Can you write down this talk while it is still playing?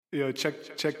Yo,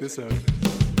 check this out.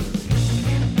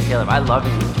 Caleb, I love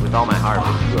you with all my heart,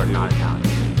 but you are not Italian.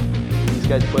 These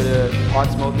guys put a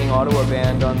pot-smoking Ottawa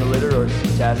band on the litter, or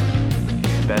test.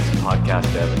 Best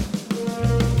podcast ever.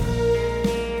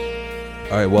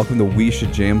 All right, welcome to We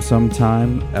Should Jam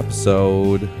Sometime,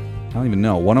 episode, I don't even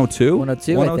know, 102?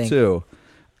 102, I think.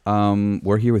 102.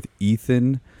 We're here with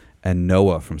Ethan and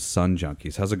Noah from Sun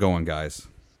Junkies. How's it going, guys?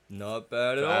 Not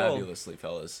bad at all. Fabulously,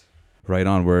 fellas. Right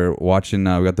on. We're watching,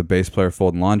 we got the bass player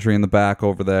folding laundry in the back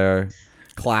over there.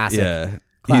 Classic. Yeah.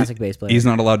 Classic bass player. He's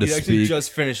not allowed to He's actually speak. just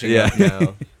finishing Yeah. up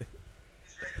now.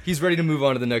 He's ready to move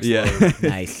on to the next Yeah. level.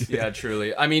 Nice. Yeah,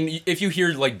 truly. I mean, if you hear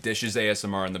like dishes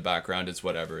ASMR in the background, it's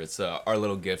whatever. It's our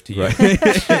little gift to you. Right.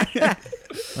 We're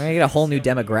gonna get a whole new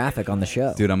demographic on the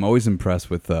show. Dude, I'm always impressed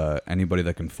with anybody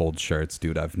that can fold shirts,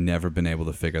 dude. I've never been able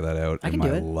to figure that out I in can my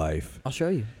do it. life. I'll show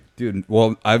you. Dude,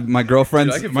 well, my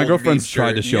girlfriend's Dude, I can my fold a girlfriend's beach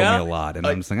tried to shirt. show Yeah. me a lot, and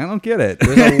I'm just like, I don't get it.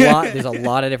 There's a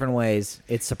lot of different ways.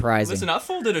 It's surprising. Listen, I've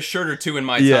folded a shirt or two in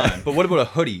my Yeah. time. But what about a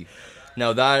hoodie?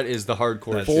 Now that is the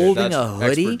hardcore shit. Folding That's a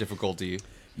hoodie? expert difficulty.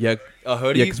 Yeah, A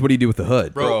hoodie? yeah. Because what do you do with the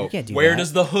hood? Bro, You can't do where that.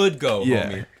 does the hood go,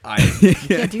 Yeah. homie? You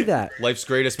can't do that. Life's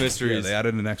greatest Yeah, mysteries. they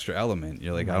added an extra element.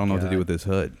 You're like, Oh I don't know what to God. do with this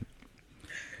hood.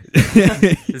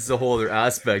 This is a whole other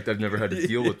aspect I've never had to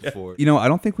deal with before. You know, I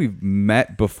don't think we've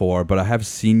met before, but I have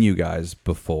seen you guys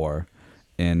before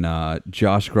in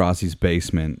Josh Grossi's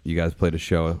basement. You guys played a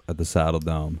show at the Saddle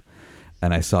Dome,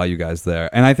 and I saw you guys there.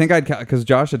 And I think because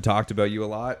Josh had talked about you a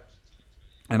lot,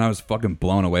 and I was fucking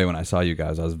blown away when I saw you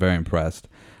guys. I was very impressed.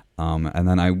 And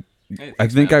then I Hey, I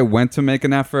thanks, think man. I went to make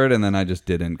an effort, and then I just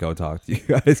didn't go talk to you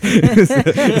guys,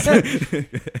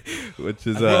 which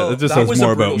is Well, it just that says was a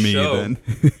more about brutal me show. then.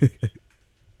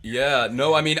 Yeah,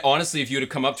 no, I mean, honestly, if you would have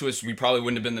come up to us, we probably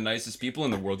wouldn't have been the nicest people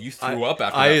in the world. You threw up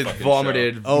after I that fucking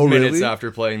vomited show. Oh, minutes really?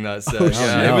 after playing that set. Oh,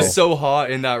 yeah, no. It was so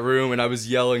hot in that room, and I was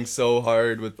yelling so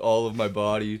hard with all of my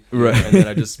body. Right. And then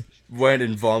I just went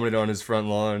and vomited on his front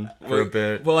lawn for a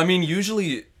bit. Well, I mean,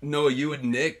 usually, Noah, you and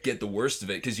Nick get the worst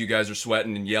of it because you guys are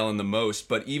sweating and yelling the most.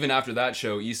 But even after that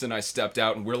show, Issa and I stepped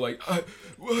out and we're like, I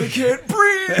can't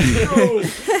breathe, bro.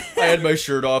 I had my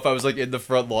shirt off. I was like in the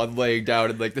front lawn laying down,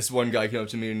 and like this one guy came up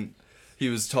to me and he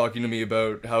was talking to me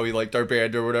about how he liked our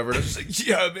band or whatever. And I was just like,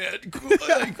 yeah, man, cool.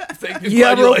 Like, thank you.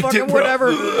 Yeah, Glad you bro, liked fucking it, bro.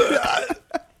 whatever.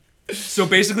 So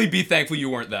basically, be thankful you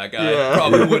weren't that guy. Yeah.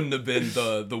 Probably wouldn't have been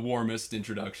the warmest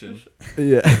introduction.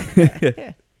 Yeah.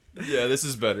 Yeah, this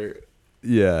is better.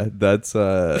 Yeah, that's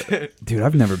dude,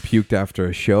 I've never puked after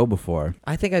a show before.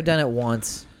 I think I've done it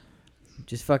once.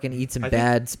 Just fucking eat some I think-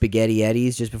 bad spaghetti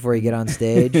eddies just before you get on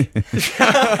stage. Just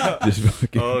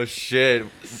fucking, Oh shit.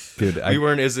 dude, We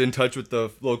weren't as in touch with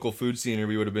the local food scene, or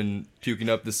we would have been puking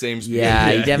up the same spaghetti.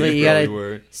 Yeah, you definitely you probably gotta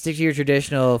were. stick to your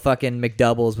traditional fucking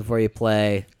McDoubles before you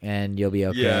play, and you'll be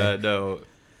okay. Yeah, no.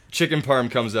 Chicken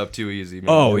parm comes up too easy, man.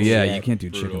 Oh That's- yeah, yeah, you can't do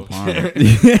brutal. chicken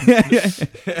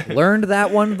parm. Learned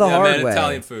that one the Yeah, hard man, way.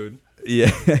 Italian food.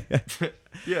 yeah.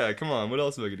 Yeah, come on. What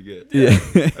else am I gonna get? Yeah.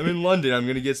 I'm in London. I'm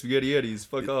gonna get spaghetti eddies.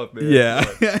 Fuck off, man. Yeah.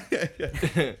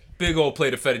 Big old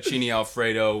plate of fettuccine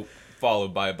Alfredo,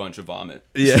 followed by a bunch of vomit.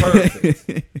 Yeah.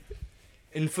 Perfect.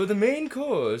 And for the main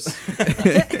course,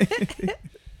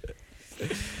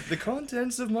 the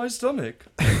contents of my stomach.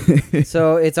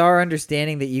 So it's our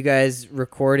understanding that you guys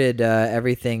recorded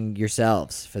everything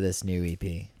yourselves for this new E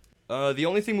EP. The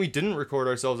only thing we didn't record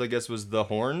ourselves, I guess, was the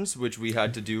horns, which we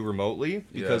had to do remotely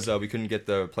because we couldn't get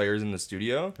the players in the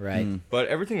studio. Right. But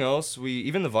everything else,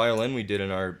 even the violin we did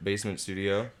in our basement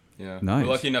studio. Yeah, Nice.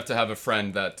 we're lucky enough to have a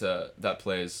friend that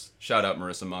plays. Shout out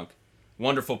Marissa Monk,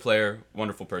 wonderful player,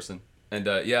 wonderful person, and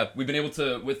yeah, we've been able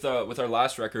to with our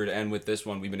last record and with this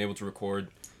one, we've been able to record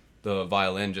the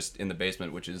violin just in the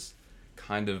basement, which is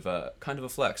kind of a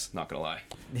flex. Not gonna lie.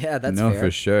 Yeah, that's no, fair.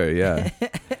 for sure. Yeah.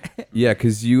 Yeah,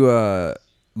 because you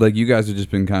like you guys have just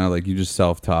been kind of like you just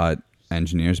self-taught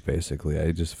engineers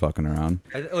basically. Just fucking around.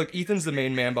 Look, Ethan's the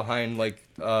main man behind Right.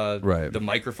 the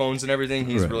microphones and everything.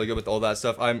 He's Right. really good with all that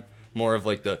stuff. I'm more of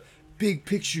like the big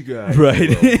picture guy.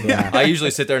 Right. Yeah. I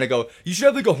usually sit there and I go, you should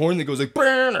have like a horn that goes like,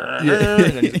 and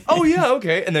then he's like, oh yeah,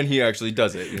 okay, and then he actually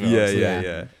does it. You know? Yeah, So- yeah,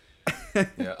 yeah.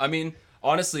 Yeah, I mean,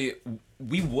 honestly,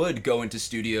 we would go into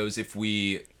studios if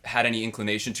we had any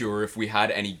inclination to, or if we had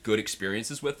any good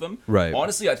experiences with them. Right.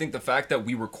 Honestly, I think the fact that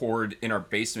we record in our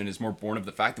basement is more born of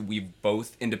the fact that we've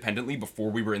both independently,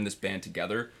 before we were in this band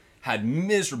together, had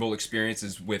miserable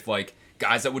experiences with like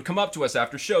guys that would come up to us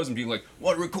after shows and be like,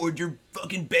 "Want to record your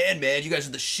fucking band, man? You guys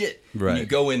are the shit." Right. And you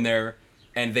go in there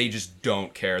and they just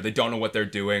don't care. They don't know what they're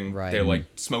doing. Right. They're like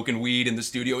smoking weed in the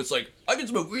studio. It's like, I can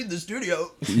smoke weed in the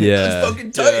studio. Yeah. That's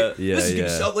fucking tight. Yeah, This is gonna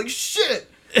yeah. sound like shit.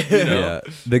 You know?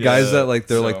 Yeah, the guys Yeah, that like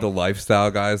they're like so- the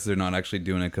lifestyle guys. They're not actually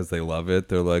doing it because they love it.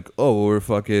 They're like, oh, we're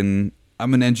fucking.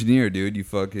 I'm an engineer, dude. You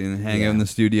fucking hang out in the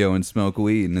studio and smoke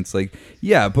weed, and it's like,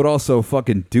 yeah, but also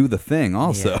fucking do the thing.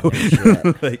 Also, no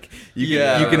shit. like you can,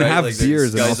 Yeah, you can right? have Like,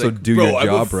 beers this and guy's also like, do "Bro, your I'm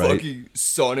job a right. fucking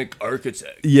sonic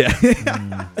architect. Yeah,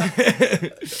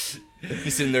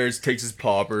 He's in there, takes his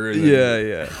popper. And then,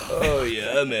 yeah. Oh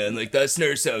yeah, man! Like that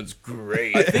snare sounds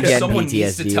great. I think Getting someone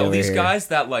needs to PTSD tell over these here. guys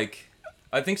that like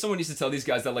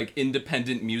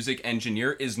independent music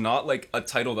engineer is not like a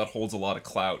title that holds a lot of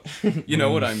clout. You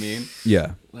know what I mean?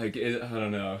 Yeah. Like I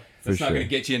don't know. That's For not sure. gonna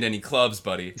get you into any clubs,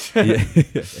 buddy. Yeah.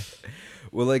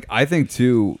 Well, like I think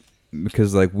too,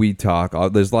 because like we talk,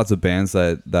 there's lots of bands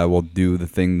that will do the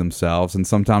thing themselves, and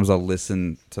sometimes I'll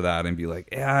listen to that and be like,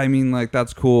 yeah, I mean, like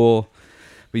that's cool,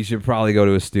 but you should probably go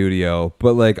to a studio.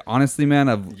 But like honestly, man,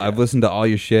 I've listened to all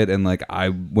your shit, and like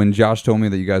when Josh told me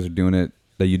that you guys are doing it,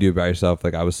 that you do it by yourself,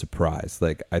 like I was surprised.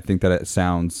 Like I think that it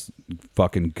sounds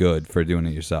fucking good for doing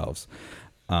it yourselves.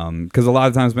 Because a lot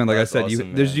of times, man, like That's I said,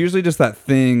 awesome, there's man. usually just that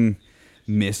thing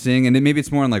missing, and maybe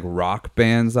it's more in like rock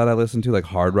bands that I listen to, like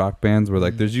hard rock bands, where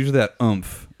like there's usually that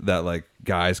oomph that like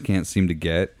guys can't seem to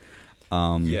get.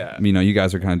 Yeah. You know, you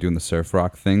guys are kind of doing the surf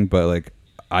rock thing, but like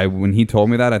when he told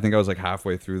me that, I think I was like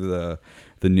halfway through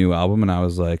the new album, and I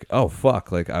was like, oh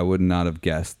fuck, like I would not have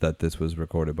guessed that this was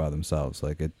recorded by themselves.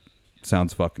 Like it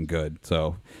sounds fucking good.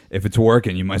 So if it's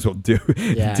working, you might as well do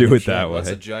Yeah, do no it shit. that way. That's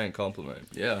a giant compliment.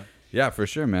 Yeah. Yeah, for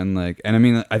sure, man. Like, and I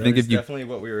mean, I think That is if you, definitely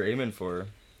what we were aiming for.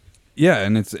 yeah,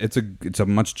 and it's a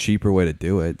much cheaper way to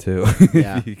do it too.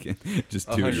 Yeah. You can just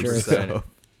do it 100%. yourself.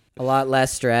 A lot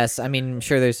less stress. I mean, I'm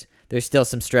sure there's still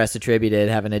some stress attributed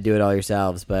having to do it all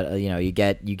yourselves, but you know, you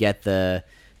get the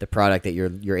product that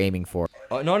you're aiming for.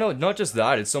 No, not just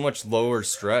that. It's so much lower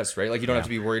stress, right? Like you don't have to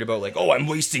be worried about like, oh, I'm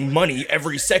wasting money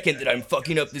every second that I'm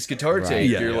fucking up this guitar Right. take.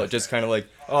 Yeah, You're yeah. like, just kind of like,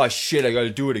 oh shit, I got to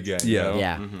do it again. you Yeah. know?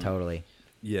 Yeah, totally.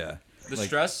 Yeah. The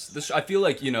stress, I feel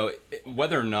like, you know,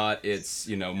 whether or not it's,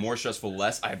 you know, more stressful,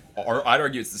 less, I'd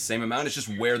argue it's the same amount. It's just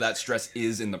where that stress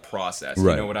is in the process.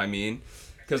 Right. You know what I mean?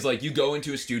 Because, like, you go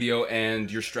into a studio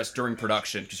and you're stressed during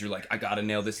production because you're like, I got to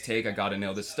nail this take, I got to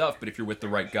nail this stuff. But if you're with the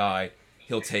right guy,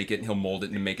 he'll take it and he'll mold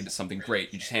it and make it into something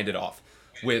great. You just hand it off.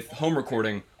 With home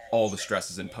recording, all the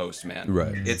stress is in post, man.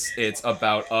 Right. It's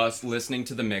about us listening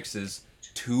to the mixes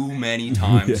too many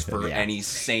times for Yeah. any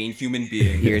sane human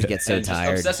being. Ears get so and just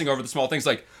tired. obsessing over the small things.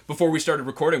 Like before we started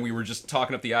recording, we were just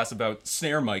talking up the ass about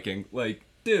snare miking. Like,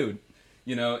 dude,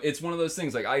 you know, it's one of those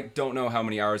things. Like, I don't know how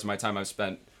many hours of my time I've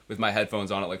spent with my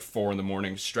headphones on at like 4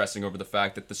 a.m, stressing over the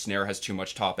fact that the snare has too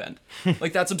much top end.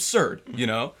 Like, that's absurd, you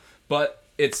know. But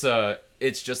it's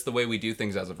just the way we do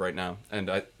things as of right now, and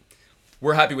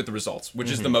we're happy with the results, which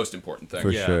is the most important thing.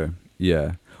 For Yeah. sure.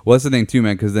 Yeah. Well, that's the thing too,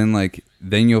 man. Because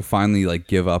then you'll finally like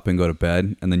give up and go to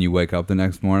bed, and then you wake up the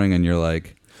next morning and you're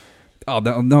like, oh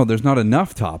no, there's not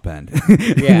enough top end.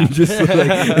 Yeah. You're just like,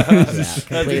 Yeah,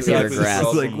 completely exactly the regress.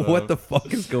 problem. like what the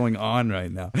fuck is going on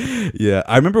right now? Yeah,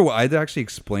 I remember I'd actually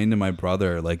explained to my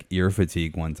brother like ear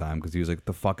fatigue one time because he was like,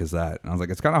 "The fuck is that?" And I was like,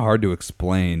 "It's kind of hard to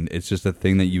explain. It's just a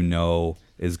thing that you know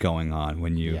is going on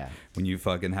when you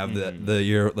fucking have the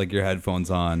ear like your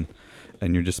headphones on."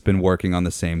 And you're just been working on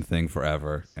the same thing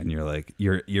forever, and you're like,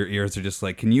 your ears are just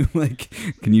like, can you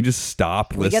just stop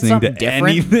Can we get listening something to different?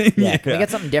 anything? Yeah, can we get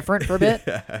something different for a bit,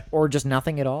 or just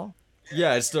nothing at all?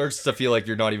 Yeah, it starts to feel like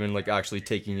you're not even like actually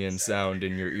taking in sound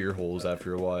in your ear holes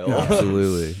after a while.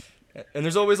 Absolutely. And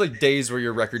there's always like days where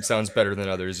your record sounds better than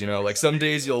others, you know? Like some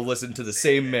days you'll listen to the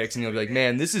same mix and you'll be like,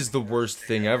 man, this is the worst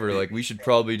thing ever. Like we should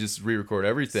probably just re-record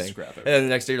everything. Scrap it. And then the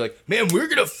next day you're like, man, we're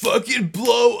gonna fucking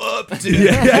blow up, dude.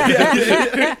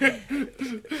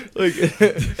 Like,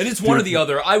 And it's one or the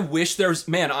other. I wish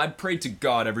I prayed to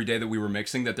God every day that we were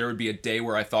mixing that there would be a day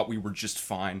where I thought we were just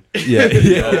fine. Yeah.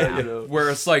 you know? Where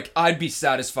it's like, I'd be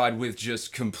satisfied with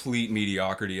just complete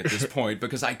mediocrity at this point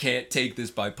because I can't take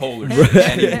this bipolar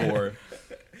shit anymore.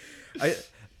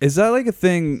 Is that like a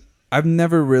thing? I've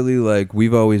never really like.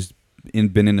 We've always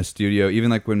been in a studio. Even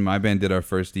like when my band did our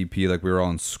first EP, like we were all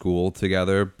in school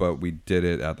together, but we did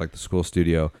it at like the school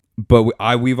studio. But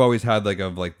we've always had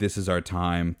like this is our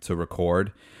time to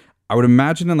record. I would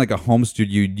imagine in like a home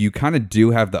studio, you kind of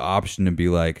do have the option to be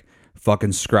like,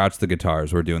 fucking scratch the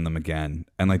guitars, we're doing them again,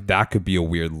 and like that could be a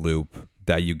weird loop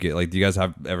that you get. Like, do you guys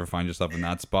ever find yourself in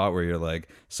that spot where you're like,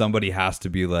 somebody has to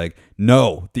be like,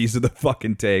 no, these are the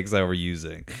fucking takes that we're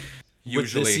using?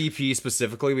 Usually. With this EP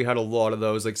specifically, we had a lot of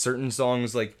those. Like certain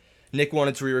songs, like Nick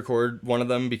wanted to re-record one of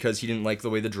them because he didn't like the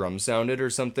way the drums sounded or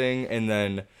something, and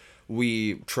then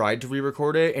we tried to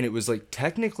re-record it, and it was like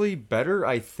technically better,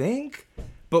 I think,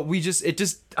 but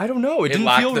I don't know. It didn't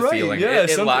lacked feel the right. feeling. Yeah,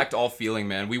 It lacked all feeling,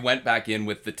 man. We went back in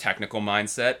with the technical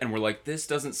mindset, and we're like, this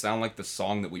doesn't sound like the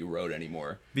song that we wrote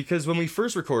anymore. Because when we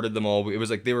first recorded them all, it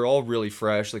was like they were all really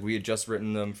fresh. Like we had just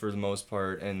written them for the most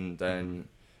part, and then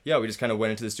we just kind of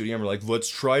went into the studio and we're like, let's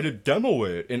try to demo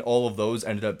it, and all of those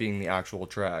ended up being the actual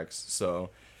tracks. So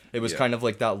it was kind of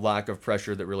like that lack of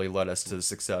pressure that really led us to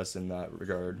success in that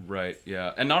regard. Right,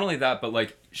 yeah. And not only that, but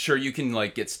like, sure, you can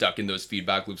like get stuck in those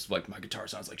feedback loops of like, my guitar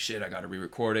sounds like shit, I gotta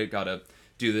re-record it, gotta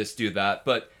do this, do that.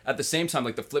 But at the same time,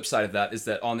 like the flip side of that is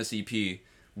that on this EP,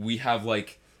 we have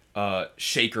like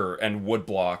shaker and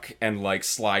woodblock and like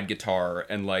slide guitar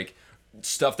and like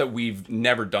stuff that we've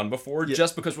never done before,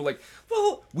 just because we're like,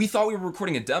 well, we thought we were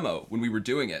recording a demo when we were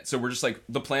doing it. So we're just like,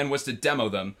 the plan was to demo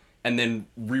them and then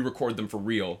re-record them for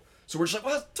real. So we're just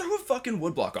like, well, throw a fucking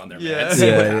woodblock on there, man.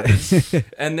 See what happens.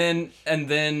 And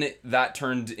then that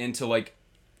turned into like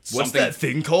What's something. that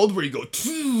thing called where you go,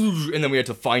 and then we had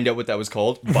to find out what that was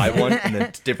called, buy one, and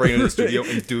then dip right into the studio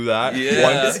and do that.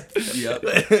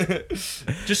 Yep.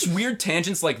 Just weird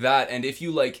tangents like that, and if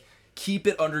you like keep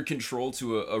it under control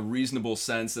to a reasonable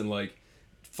sense and like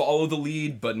follow the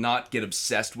lead but not get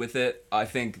obsessed with it, I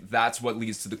think that's what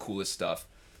leads to the coolest stuff.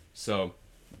 So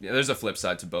yeah, there's a flip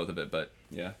side to both of it, but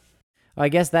yeah. Well, I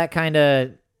guess that kind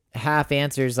of half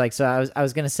answers. Like, so I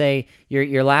was gonna say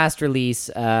your last release,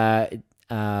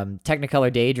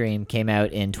 Technicolor Daydream, came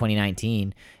out in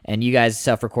 2019, and you guys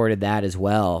self-recorded that as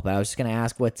well. But I was just gonna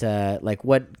ask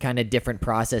what kind of different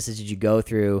processes did you go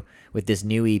through with this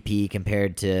new EP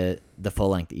compared to the full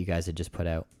length that you guys had just put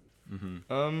out?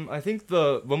 I think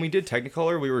when we did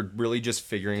Technicolor, we were really just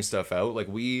figuring stuff out. Like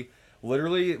we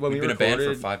literally when We've we been recorded, a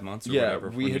band for 5 months or whatever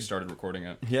we when we had started recording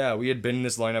it. Yeah, we had been in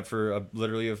this lineup for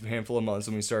literally a handful of months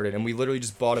when we started, and we literally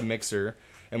just bought a mixer,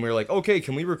 and we were like, okay,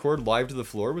 can we record live to the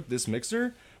floor with this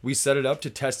mixer? We set it up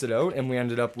to test it out, and we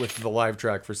ended up with the live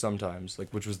track for sometimes,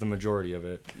 like which was the majority of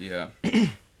it. Yeah.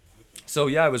 So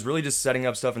yeah, it was really just setting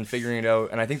up stuff and figuring it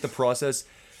out, and I think the process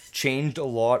changed a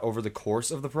lot over the course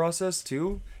of the process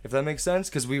too, if that makes sense,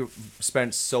 because we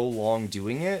spent so long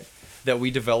doing it that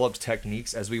we developed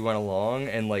techniques as we went along,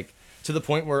 and like to the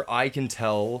point where I can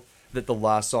tell that the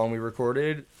last song we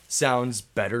recorded sounds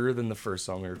better than the first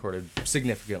song we recorded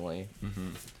significantly.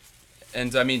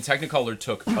 And I mean, Technicolor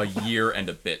took a year and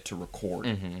a bit to record,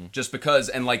 just because,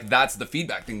 and like that's the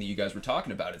feedback thing that you guys were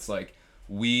talking about. It's like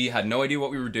we had no idea what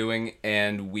we were doing,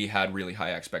 and we had really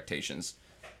high expectations,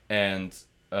 and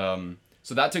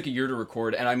so that took a year to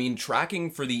record. And I mean,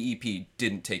 tracking for the EP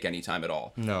didn't take any time at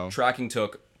all. No. Tracking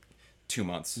took 2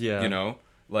 months. Yeah. You know,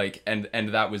 like and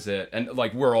that was it. And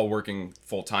like we're all working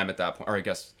full time at that point, or I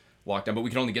guess lockdown, but we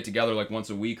could only get together like once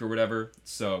a week or whatever.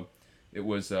 So it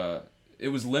was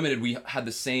limited. We had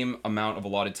the same amount of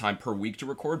allotted time per week to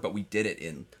record, but we did it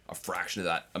in a fraction of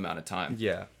that amount of time.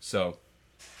 Yeah. So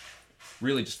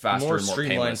really just faster More and more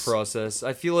streamlined painless. process.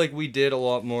 I feel like we did a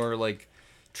lot more like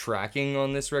tracking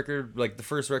on this record. Like the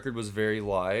first record was very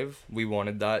live. We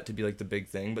wanted that to be like the big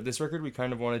thing, but this record we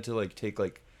kind of wanted to like take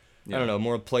like I don't know,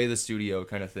 more play the studio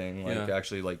kind of thing. Like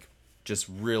actually like just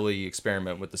really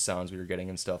experiment with the sounds we were getting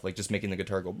and stuff. Like just making the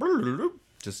guitar go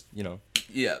just, you know.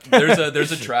 Yeah,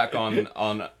 there's a track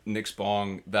on Nick's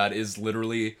Bong that is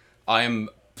literally I am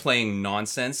playing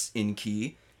nonsense in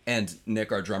key, and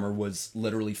Nick, our drummer, was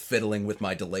literally fiddling with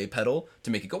my delay pedal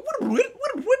to make it go,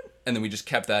 and then we just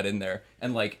kept that in there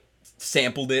and like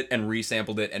sampled it and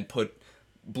resampled it and put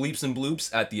bleeps and bloops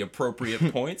at the appropriate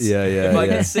points. If I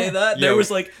can say that, there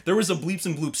was a bleeps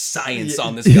and bloops science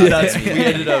on this guy. We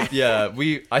ended up,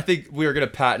 I think we were gonna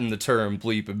patent the term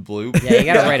bleep and bloop. Yeah, you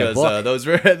gotta write a book. Those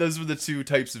were the two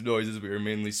types of noises we were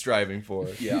mainly striving for.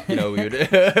 Yeah. You know, we would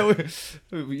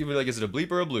like, is it a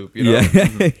bleep or a bloop? You know,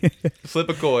 flip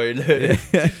a coin,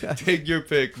 take your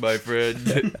pick, my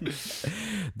friend.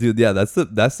 Dude, yeah, that's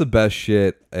the best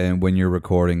shit. And when you're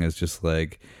recording, is just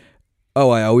like, oh,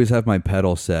 I always have my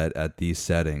pedal set at these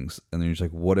settings. And then you're just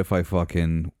like, what if I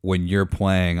when you're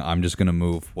playing, I'm just going to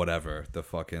move whatever, the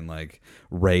fucking like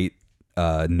rate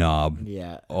knob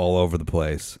all over the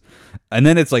place. And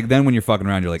then it's like, then when you're fucking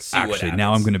around, you're like, actually,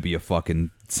 now I'm going to be a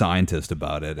fucking scientist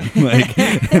about it.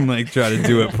 And like try to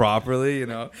do it properly, you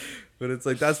know? But it's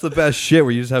like, that's the best shit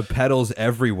where you just have pedals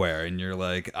everywhere and you're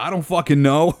like, I don't fucking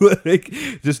know. Like,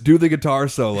 just do the guitar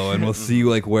solo and we'll see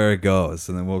like where it goes.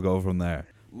 And then we'll go from there.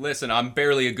 Listen, I'm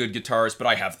barely a good guitarist, but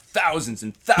I have thousands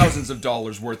and thousands of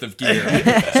dollars worth of gear.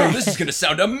 So this is going to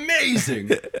sound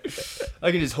amazing.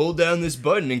 I can just hold down this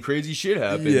button and crazy shit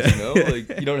happens, you know?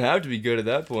 Like, you don't have to be good at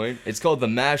that point. It's called the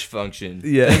mash function.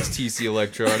 Yeah. Thanks, TC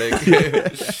Electronic.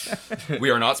 We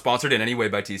are not sponsored in any way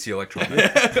by TC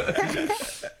Electronic.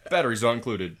 Batteries not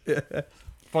included.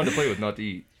 fun to play with, not to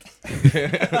eat.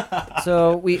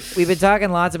 So we've been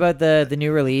talking lots about the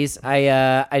new release.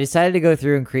 I decided to go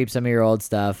through and creep some of your old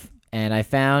stuff, and I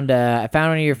found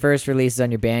one of your first releases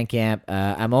on your Bandcamp.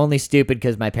 I'm only stupid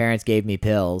because my parents gave me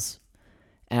pills,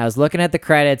 and I was looking at the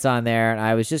credits on there, and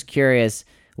I was just curious.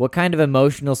 What kind of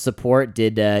emotional support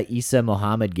did Issa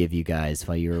Muhammad give you guys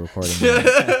while you were recording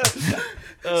that?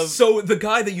 So the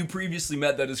guy that you previously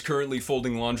met that is currently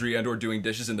folding laundry and or doing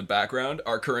dishes in the background,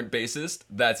 our current bassist,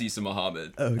 that's Issa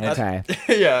Muhammad. Okay.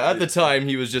 Yeah, at the time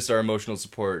he was just our emotional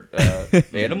support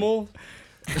animal.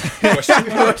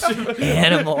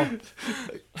 Animal.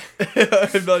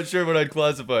 I'm not sure what I'd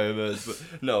classify him as, but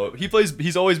no,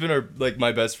 he's always been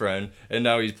my best friend, and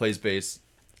now he plays bass.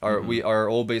 Our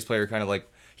old bass player kind of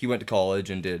he went to college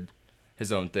and did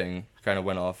his own thing, kind of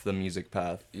went off the music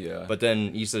path. Yeah. But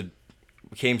then Issa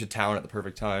came to town at the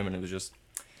perfect time, and it was just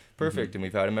perfect, and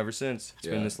we've had him ever since. It's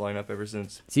been this lineup ever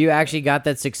since. So you actually got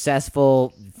that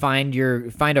successful find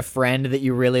a friend that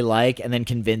you really like and then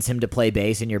convince him to play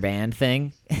bass in your band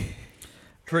thing?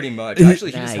 Pretty much.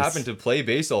 Actually, he Nice. just happened to play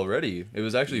bass already. It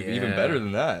was actually even Yeah. better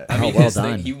than that. I mean, well his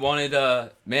done. thing, he wanted,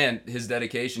 his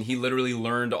dedication. He literally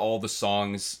learned all the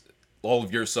songs, all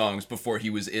of your songs before he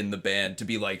was in the band to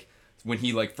be when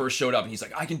he first showed up and he's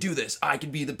like, I can do this, I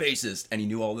can be the bassist, and he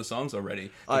knew all the songs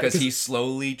already because he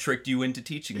slowly tricked you into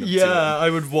teaching them. Yeah, to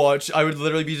him. I would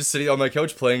literally be just sitting on my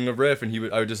couch playing a riff, and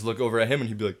I would just look over at him, and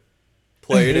he'd be like,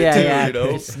 playing it yeah, too, you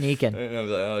know? sneaking. And I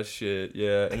was like, oh shit,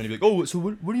 yeah. And then he'd be like, oh, so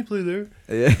what do you play there?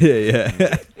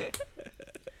 Yeah.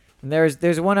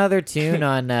 There's one other tune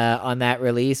on that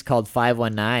release called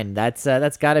 519.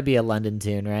 That's got to be a London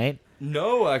tune, right?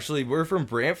 No, actually, we're from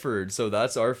Brantford, so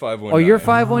that's our 519. Oh, you're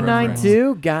 519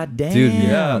 too? God damn. Dude,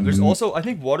 Yeah, there's also, I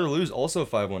think Waterloo's also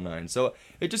 519, so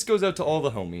it just goes out to all the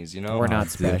homies, you know? We're not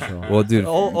special. Well, dude,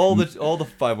 All the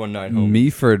 519 homies.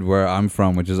 Meaford, where I'm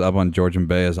from, which is up on Georgian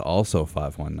Bay, is also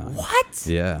 519. What?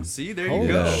 Yeah. See, there Holy you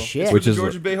go. shit. It's Which for is- the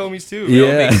Georgia Bay homies too. It all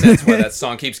Yeah. makes sense why that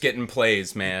song keeps getting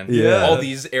plays, man. Yeah. All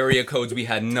these area codes we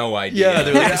had no idea. Yeah,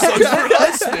 they're like, this song's for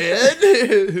us,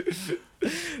 man.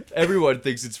 Everyone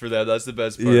thinks it's for them. That's the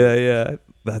best part. Yeah.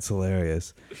 That's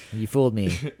hilarious. You fooled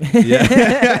me.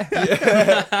 Yeah.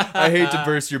 I hate to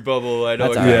burst your bubble. I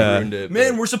know That's I all kinda right. ruined it.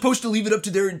 Man, but- we're supposed to leave it up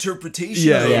to their interpretation.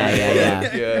 Yeah,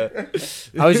 yeah. yeah.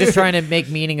 I was just trying to make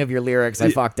meaning of your lyrics. I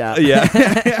fucked up. Yeah.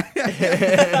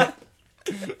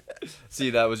 See,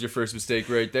 that was your first mistake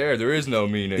right there. There is no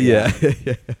meaning. Yeah.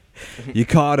 You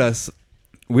caught us.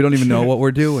 We don't even know what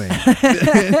we're doing.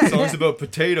 The song's about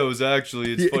potatoes,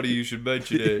 actually. It's funny you should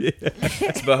mention it.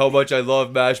 It's about how much I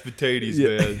love mashed potatoes,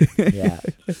 man. Yeah.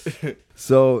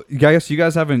 So, you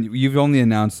guys haven't, you've only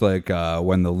announced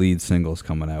when the lead single's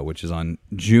coming out, which is on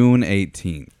June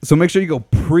 18th. So make sure you go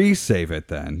pre-save it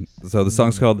then. So the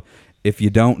song's called If You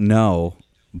Don't Know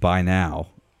By Now.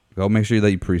 Go make sure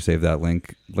that you pre-save that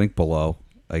link below,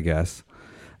 I guess.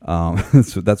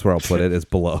 So that's where I'll put it, is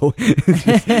below.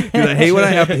 Dude, I hate when I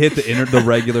have to hit the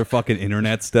regular fucking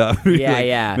internet stuff. Yeah, Like,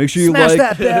 yeah. Make sure you Smash like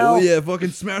that bell. Yeah,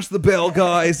 fucking smash the bell,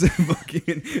 guys.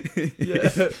 Fucking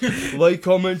Like,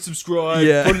 comment, subscribe.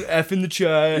 Yeah. Put an F in the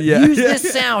chat. yeah. Use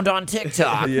this sound on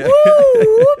TikTok. Yeah.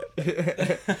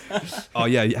 Oh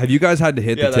yeah, have you guys had to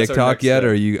hit Yeah, the that's our TikTok next yet, step.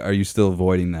 or are you still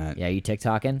avoiding that? Yeah, you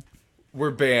TikToking?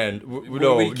 We're banned. We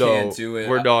No, can't do it.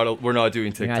 We're not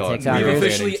doing You're not TikTok. TikTok? We've We're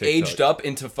officially banning TikTok. aged up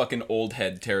into fucking old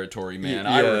head territory, man.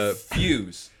 I Yeah.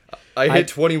 refuse. I hit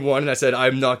 21 and I said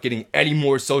I'm not getting any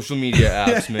more social media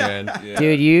apps, man. Yeah.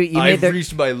 Dude, you made I've the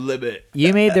reached my limit.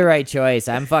 you made the right choice.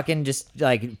 I'm fucking just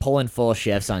pulling full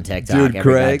shifts on TikTok Dude,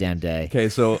 every Craig. goddamn day. Okay,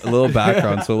 so a little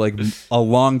background. So a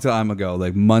long time ago,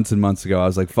 months and months ago, I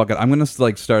was like, "Fuck it, I'm gonna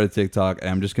start a TikTok, and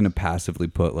I'm just gonna passively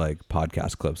put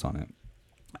podcast clips on it."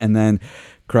 And then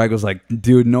Craig was like,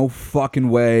 dude, no fucking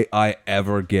way I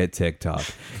ever get TikTok.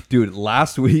 Dude,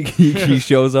 last week he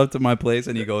shows up to my place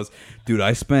and he goes, dude,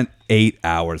 I spent 8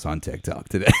 hours on TikTok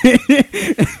today.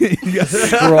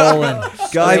 Scrolling.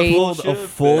 Guy Straight- pulled a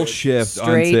full shift on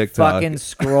Straight TikTok. fucking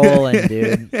scrolling,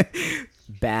 dude.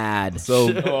 Bad.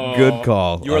 So good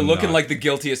call. You are on looking that. like the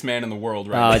guiltiest man in the world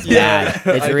right Oh, now. it's bad. It's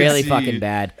I can really see fucking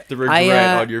bad. The regret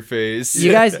I, on your face.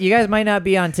 You guys might not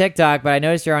be on TikTok, but I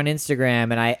noticed you're on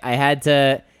Instagram, and I had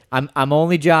to. I'm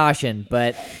only joshing,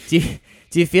 but do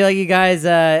you feel like you guys?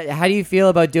 How do you feel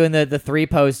about doing the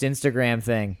 3-post Instagram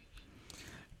thing?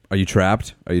 Are you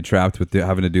trapped? Are you trapped with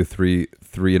having to do three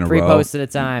in a 3 row? posts at a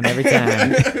time every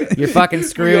time. You're fucking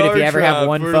screwed if you ever have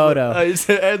one photo. It's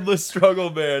an endless struggle,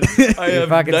 man. I have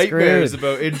fucking nightmares screwed.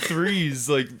 about in threes.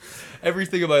 Like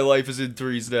everything in my life is in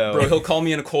threes now. Bro, he'll call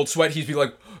me in a cold sweat. He'd be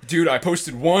like, dude, I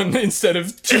posted 1 instead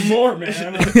of 2 more, man.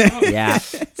 I'm like, oh. Yeah.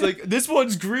 It's like this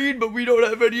one's green, but we don't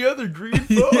have any other green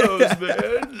photos,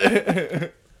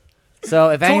 man.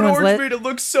 So if Tone anyone's Orange lit, made it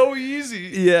look so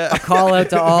easy. Yeah. call out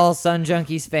to all Sun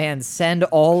Junkies fans. Send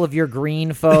all of your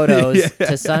green photos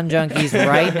to Sun Junkies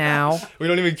right now. We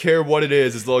don't even care what it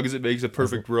is as long as it makes a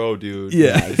perfect row, dude.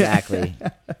 Yeah, exactly.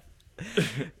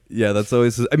 Yeah, that's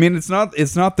always. I mean, it's not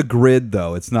the grid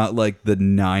though. It's not like the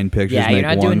 9 pictures. Yeah, make you're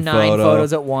not one doing 9 photo,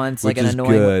 photos at once, like which an is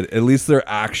annoying. good. At least they're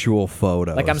actual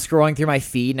photos. Like I'm scrolling through my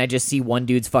feed and I just see one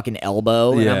dude's fucking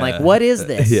elbow, and I'm Yeah. like, "What is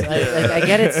this?" Yeah. I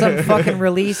get it's some fucking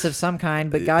release of some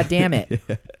kind, but god damn it,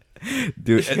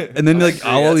 dude. And then like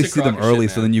I'll that's always a see them crock of early,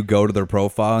 shit, so man. then you go to their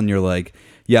profile and you're like,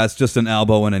 yeah, it's just an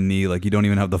elbow and a knee. Like you don't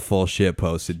even have the full shit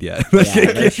posted yet. yeah,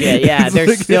 no shit. Yeah, they're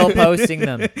like- still posting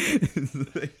them.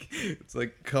 It's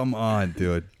like, come on,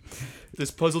 dude. This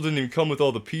puzzle didn't even come with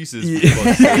all the pieces. for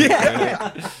fuck's sake,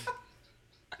 man.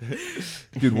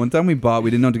 Dude, one time we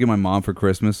didn't know what to get my mom for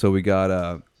Christmas, so we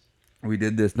got we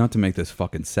did this, not to make this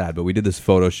fucking sad, but we did this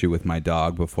photo shoot with my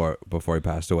dog before he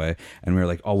passed away, and we were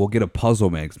like, oh, we'll get a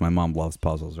puzzle made, because my mom loves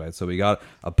puzzles, right? So we got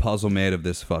a puzzle made of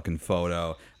this fucking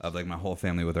photo of like my whole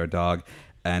family with our dog.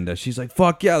 And she's like,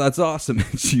 fuck yeah, that's awesome.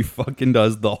 And she fucking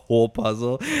does the whole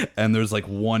puzzle. And there's like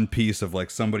one piece of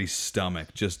like somebody's stomach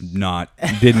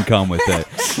didn't come with it.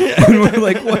 And we're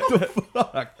like, what the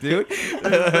fuck, dude? It's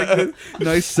like this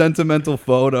nice sentimental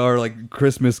photo or like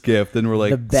Christmas gift. And we're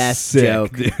like, The best sick,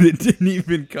 joke. dude. It didn't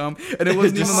even come. And it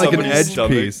wasn't Just even like an somebody's edge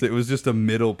stomach. piece. It was just a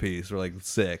middle piece. We're like,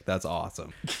 sick, that's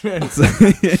awesome.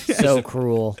 So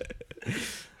cruel.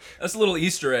 That's a little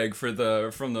Easter egg from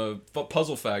the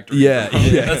Puzzle Factory. Yeah,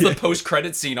 yeah. That's the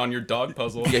post-credit scene on your dog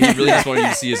puzzle. Yeah, he really just wanted you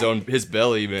to see his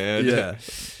belly, man. Yeah.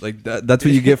 Like that's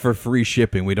what you get for free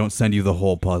shipping. We don't send you the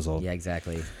whole puzzle. Yeah,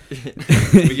 exactly.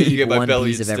 You get my One belly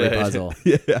piece of instead. every puzzle.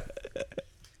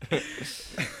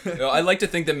 You know, I like to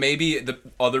think that maybe the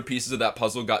other pieces of that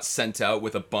puzzle got sent out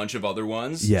with a bunch of other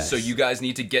ones. Yes. So you guys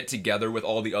need to get together with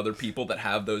all the other people that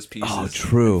have those pieces. Oh,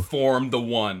 true. And form the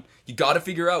one. You got to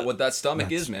figure out what that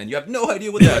stomach is, man. You have no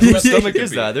idea what that What recipe stomach could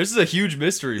is be. that? This is a huge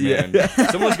mystery, man.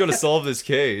 Someone's going to solve this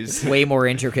case. Way more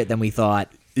intricate than we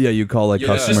thought. Yeah, you call like Yeah,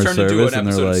 this customer just turned into service an and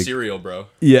they're episode of like, Serial, bro.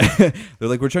 yeah, they're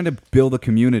like, we're trying to build a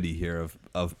community here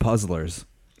of puzzlers.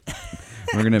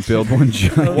 We're gonna build one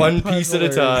giant. One piece at a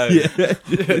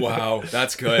time. Wow,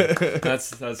 that's good.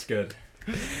 That's good.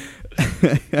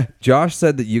 Josh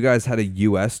said that you guys had a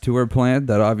U.S. tour planned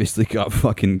that obviously got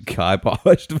fucking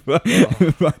kiboshed by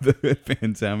the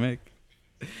pandemic.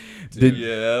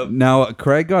 Yeah. Now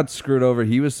Craig got screwed over.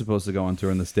 He was supposed to go on tour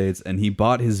in the States, and he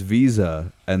bought his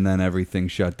visa, and then everything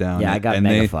shut down. Yeah, I got and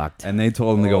mega they, fucked. And they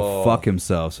told him to go Oh. fuck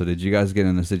himself. So did you guys get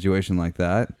in a situation like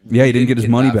that? Yeah, he didn't get his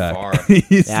get money that back. far.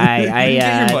 Yeah, I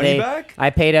get your money back? I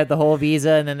paid out the whole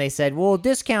visa, and then they said, "We'll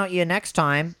discount you next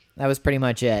time." That was pretty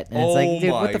much it. And it's like,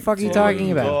 dude, what the fuck are you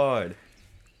talking about? God.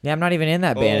 Yeah, I'm not even in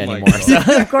that band Oh my anymore. God.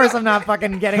 So of course I'm not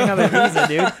fucking getting another visa,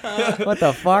 dude. What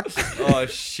the fuck? Oh,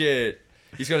 shit.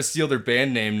 He's going to steal their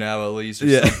band name now, at least, or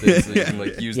Yeah. something, so he can,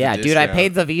 like, use Yeah, the dude, I discount.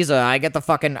 paid the visa. I get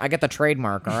the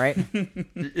trademark, all right?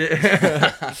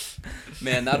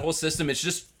 Man, that whole system, it's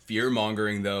just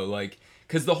fear-mongering, though. Like,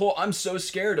 because I'm so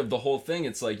scared of the whole thing.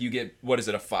 It's like you get, what is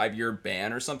it, a 5-year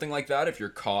ban or something like that if you're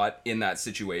caught in that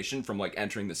situation from, like,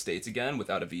 entering the States again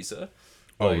without a visa.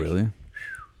 Oh, Like, really?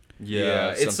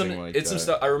 Yeah, it's something some like it's some that.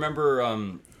 stuff. I remember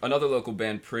another local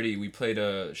band, Pretty. We played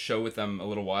a show with them a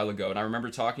little while ago, and I remember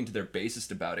talking to their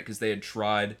bassist about it because they had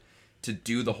tried to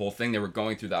do the whole thing. They were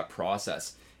going through that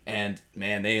process, and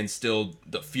man, they instilled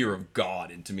the fear of God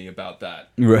into me about that.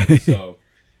 Right. So,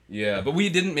 yeah, but we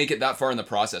didn't make it that far in the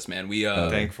process, man. We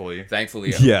Thankfully. thankfully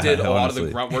did a lot of the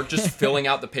honestly. grunt work, just filling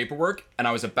out the paperwork, and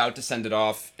I was about to send it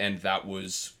off, and that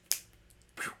was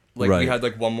Like, Right. we had,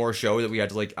 like, one more show that we had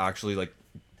to, like, actually, like,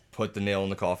 put the nail in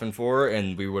the coffin for,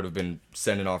 and we would have been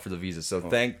sending off for the visa. So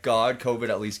thank God COVID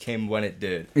at least came when it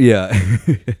did. Yeah.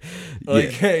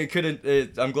 Like,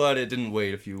 I'm glad it didn't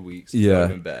wait a few weeks. That Yeah. would have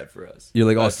been bad for us. You're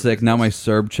like, oh, Bad for sick. Now my business.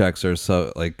 Serb checks are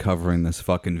so like covering this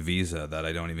fucking visa that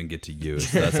I don't even get to use.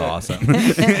 That's awesome.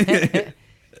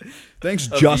 Thanks, A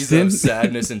visa Justin. of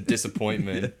sadness and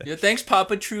disappointment. yeah. Thanks,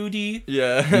 Papa Trudy.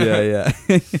 Yeah. Yeah,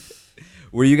 yeah.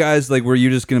 Were you guys like? Were you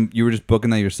were just booking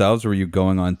that yourselves, or were you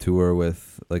going on tour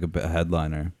with like a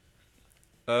headliner?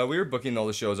 We were booking all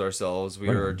the shows ourselves. We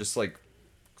were just, like,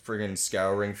 friggin'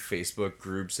 scouring Facebook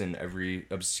groups in every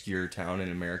obscure town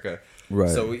in America. Right.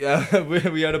 So we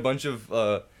had a bunch of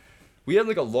we had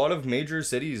like a lot of major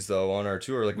cities though on our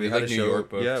tour. Like we had, had like, a New show. York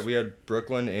booked. Yeah, we had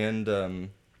Brooklyn and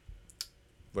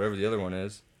whatever the other one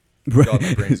is. God,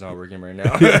 my brain's not working right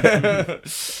now.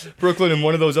 Brooklyn and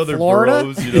one of those other Florida?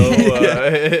 boroughs, you know.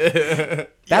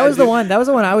 That was the one. That was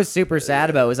the one I was super sad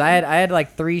about. Was I had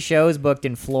like 3 shows booked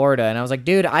in Florida, and I was like,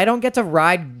 dude, I don't get to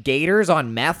ride gators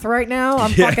on meth right now.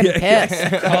 I'm fucking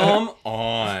pissed. Come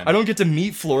on. I don't get to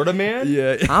meet Florida man.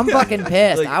 Yeah. I'm fucking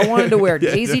pissed. Like- I wanted to wear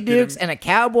Daisy Dukes and a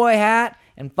cowboy hat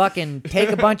and fucking take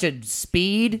a bunch of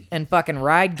speed and fucking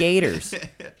ride gators.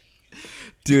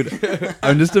 Dude,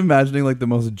 I'm just imagining like the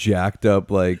most jacked up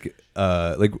like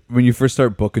when you first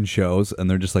start booking shows and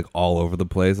they're just like all over the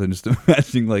place. I'm just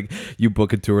imagining like you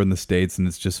book a tour in the States and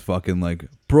it's just fucking like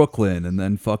Brooklyn and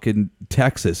then fucking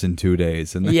Texas in 2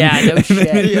 days and then, Yeah, no shit.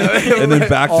 and then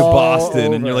back to All Boston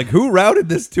and over. you're like, who routed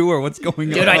this tour? What's going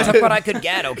Dude, on? I took what I could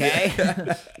get, okay?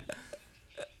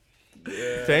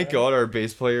 Thank God our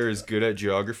bass player is good at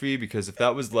geography, because if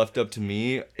that was left up to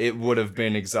me, it would have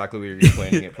been exactly what you're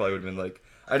explaining. It probably would have been like,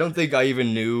 I don't think I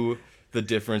even knew the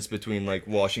difference between like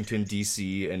Washington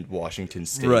D.C. and Washington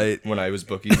State Right. when I was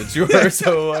booking the tour.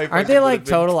 So Aren't they like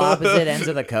total opposite ends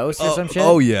of the coast or some shit?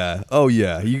 Oh yeah.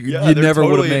 You Yeah, they're never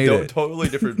would have totally made it. Totally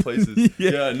different places.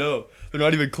 yeah, no, they're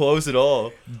not even close at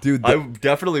all. Dude, I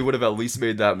definitely would have at least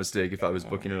made that mistake if I was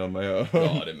booking it on my own.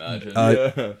 God, imagine.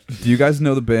 Yeah. do you guys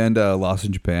know the band Lost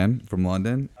in Japan from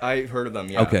London? I heard of them.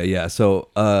 Yeah. Okay, yeah. So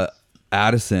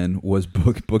Addison was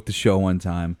booked the show one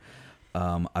time,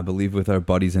 I believe with our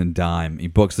buddies in Dime. He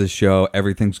books this show,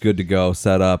 everything's good to go,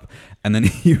 set up, and then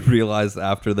he realized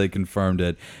after they confirmed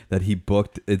it that he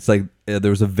booked. It's like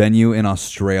there was a venue in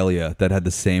Australia that had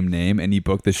the same name, and he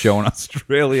booked the show in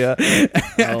Australia.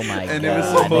 Oh my And god. it was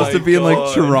Oh supposed my to be in like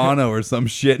God. Toronto or some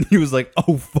shit. And he was like,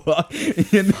 "Oh fuck!"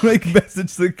 and like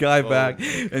messaged the guy back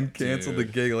and canceled the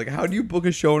dude. gig. Like, how do you book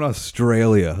a show in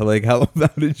Australia? Like, how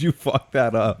did you fuck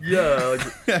that up? Yeah.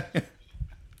 Like,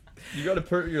 you gotta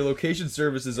put your location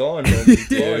services on, homie.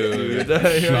 Dude.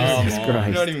 You're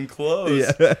Come not even close.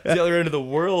 Yeah. It's the other end of the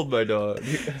world, my dog.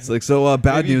 It's like, so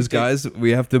bad Maybe news, take- guys.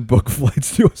 We have to book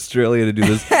flights to Australia to do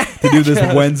this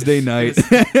Wednesday night.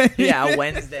 Yeah,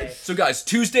 Wednesday. So, guys,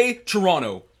 Tuesday,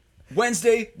 Toronto.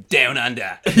 Wednesday, Down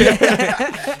Under.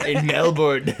 In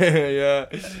Melbourne. Yeah.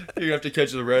 You have to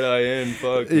catch the red eye in.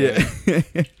 Fuck. man.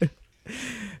 Yeah.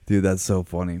 Dude, that's so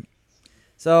funny.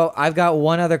 So I've got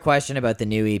one other question about the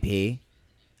new EP.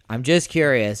 I'm just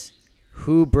curious,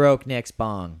 who broke Nick's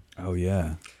bong? Oh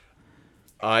yeah.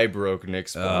 I broke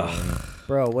Nick's bong.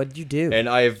 Bro, what did you do? And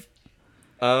I've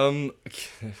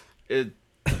it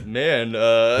man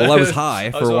Well, I was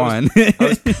high for one.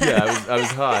 I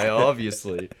was high,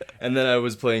 obviously. And then I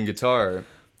was playing guitar.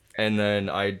 And then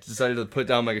I decided to put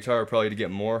down my guitar probably to get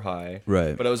more high.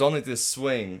 Right. But I was on like this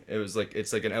swing. It's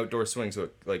like an outdoor swing, so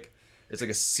it's like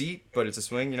a seat, but it's a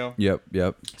swing, you know? Yep.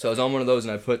 So I was on one of those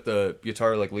and I put the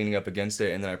guitar like leaning up against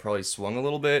it, and then I probably swung a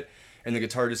little bit, and the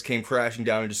guitar just came crashing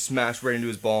down and just smashed right into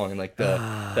his bong, and like the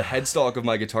headstock of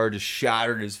my guitar just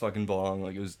shattered his fucking bong.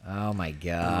 Like it was. Oh my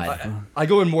god. I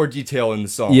go in more detail in the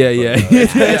song. Yeah, but,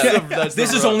 yeah. that's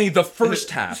This the is rub. only the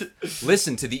first half.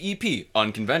 Listen to the EP,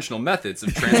 Unconventional Methods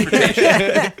of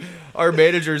Transportation. Our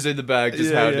manager's in the back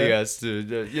just Yeah, hounding yeah. us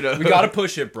to, you know. We gotta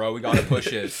push it, bro. We gotta push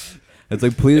it. It's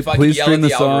like, please If I could please yell stream at the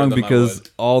the song algorithm, I because would.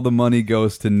 all the money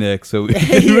goes to Nick. So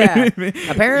Yeah.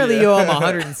 Apparently you owe him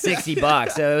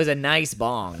 $160, so it was a nice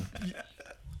bong.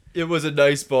 It was a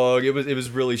nice bong. It was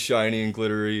really shiny and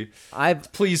glittery.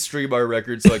 I've Please stream our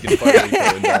record so I can finally put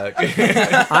it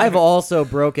back. I've also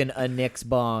broken a Nick's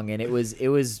bong, and it was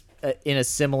in a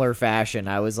similar fashion.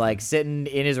 I was like sitting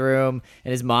in his room,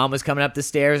 and his mom was coming up the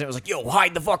stairs, and it was like, "Yo,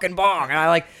 hide the fucking bong!" And I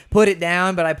like put it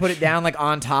down, but I put it down like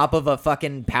on top of a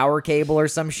fucking power cable or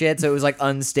some shit, so it was like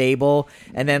unstable.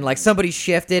 And then like somebody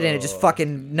shifted, and it just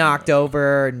fucking knocked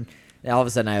over, and all of a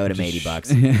sudden I owed him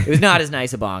 $80. It was not as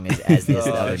nice a bong as this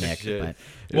other Nick, shit. but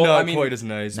Well, Not I mean, quite as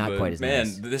nice. not but quite as Man,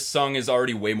 nice. this song is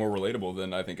already way more relatable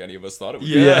than I think any of us thought it would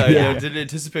Yeah, be. Yeah. I didn't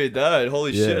anticipate that.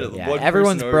 Holy Yeah. shit. Yeah, one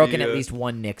everyone's person broken already, at least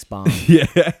one Nick's bong.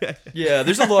 Yeah,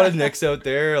 there's a lot of Nicks out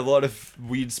there, a lot of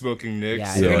weed smoking Nicks.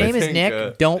 Yeah, so if your I name is think,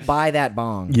 Nick, don't buy that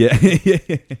bong. yeah.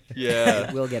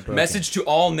 Yeah. We'll get broken. Message to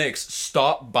all Nicks: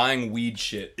 stop buying weed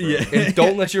shit. Bro. And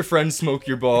don't let your friends smoke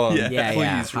your bong. Yeah. Yeah, Please,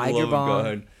 yeah. for the Hide your love of bong.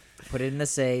 God. Put it in the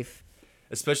safe.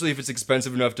 Especially if it's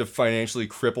expensive enough to financially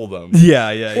cripple them.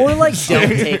 Yeah. Or like don't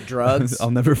take drugs.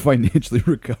 I'll never financially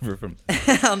recover from.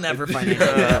 I'll never find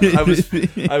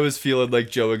it. I was feeling like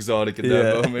Joe Exotic in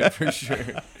that Yeah. moment for sure.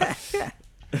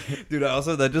 Dude,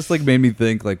 also that just like made me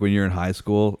think like when you're in high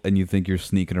school and you think you're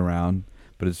sneaking around,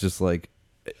 but it's just like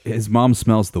his mom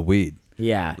smells the weed.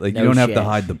 Yeah. Like no you don't have shit. to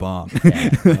hide the bomb. Yeah,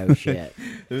 no shit.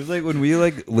 It was like when we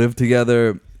like lived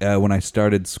together when I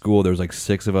started school, there was like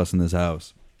 6 of us in this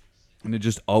house. And it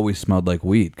just always smelled like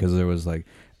weed because there was like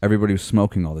everybody was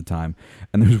smoking all the time.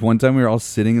 And there was one time we were all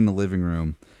sitting in the living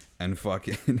room and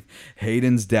fucking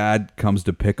Hayden's dad comes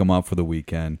to pick him up for the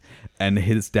weekend. And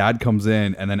his dad comes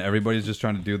in and then everybody's just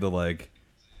trying to do the like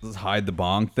hide the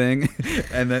bong thing.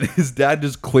 And then his dad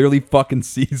just clearly fucking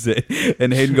sees it.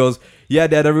 And Hayden goes, yeah,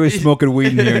 Dad, everybody's smoking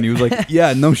weed in here. And he was like,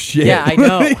 yeah, no shit. Yeah, I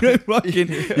know.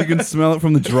 You can smell it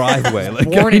from the driveway. Like,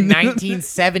 Born in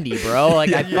 1970, bro.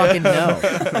 Like, I fucking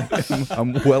know.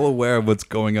 I'm well aware of what's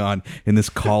going on in this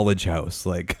college house.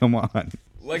 Like, come on.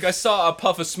 Like, I saw a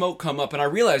puff of smoke come up, and I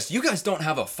realized you guys don't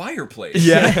have a fireplace.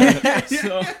 Yeah.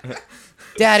 So,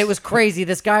 Dad, it was crazy.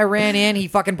 This guy ran in. He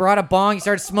fucking brought a bong. He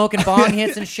started smoking bong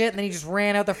hits and shit, and then he just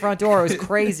ran out the front door. It was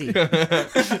crazy.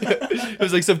 It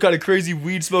was like some kind of crazy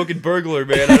weed smoking burglar,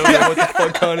 man. I don't know what the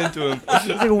fuck got into him. It was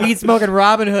like a weed smoking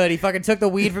Robin Hood. He fucking took the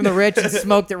weed from the rich and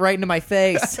smoked it right into my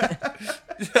face.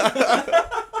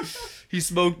 He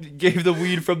gave the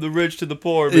weed from the rich to the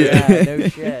poor, man. Yeah, no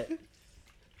shit.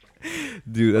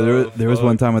 Dude, there was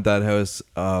one time at that house,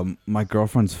 my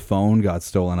girlfriend's phone got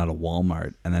stolen out of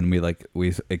Walmart, and then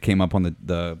it came up on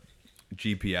the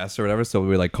GPS or whatever, so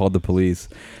we like called the police.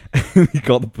 We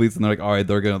called the police and they're like, all right,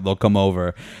 they'll come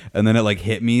over. And then it like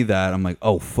hit me that I'm like,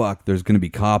 oh fuck, there's gonna be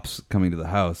cops coming to the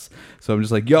house. So I'm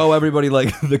just like, yo, everybody,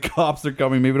 like the cops are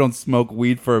coming, maybe don't smoke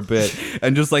weed for a bit.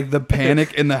 And just like the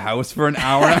panic in the house for an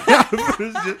hour and a half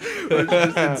was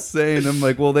just insane. I'm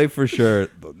like, well, they for sure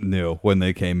knew when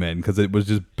they came in because it was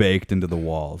just baked into the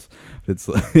walls. It's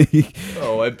like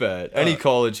Oh, I bet. Any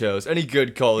college house, any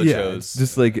good college house.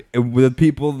 just like with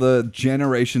people, the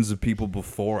generations of people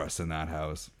before us in that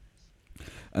house.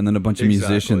 And then a bunch of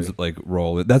musicians like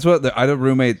roll it. That's what I had a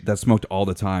roommate that smoked all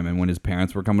the time. And when his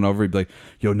parents were coming over, he'd be like,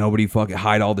 "Yo, nobody fucking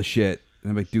hide all the shit."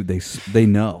 And I'm like, "Dude, they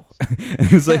know." And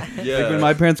it was like, like when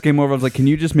my parents came over, I was like, "Can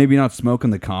you just maybe not smoke in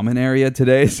the common area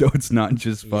today, so it's not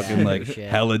just fucking like shit.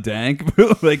 hella dank."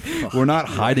 Like we're not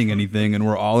hiding anything, and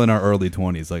we're all in our early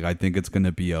 20s. Like I think it's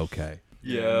gonna be okay.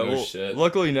 Yeah, no well, shit.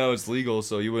 luckily now it's legal,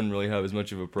 so you wouldn't really have as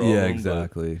much of a problem. Yeah, but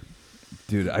exactly.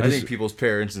 Dude, I think people's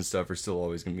parents and stuff are still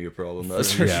always going to be a problem.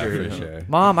 That's for yeah, sure. for sure.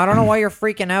 Mom, I don't know why you're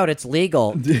freaking out. It's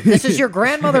legal. This is your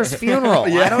grandmother's funeral.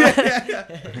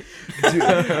 I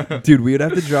don't. Dude, we would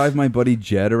have to drive my buddy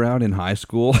Jed around in high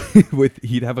school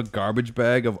he'd have a garbage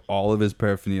bag of all of his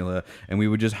paraphernalia and we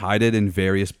would just hide it in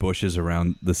various bushes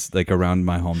around around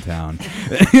my hometown.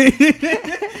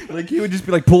 Like he would just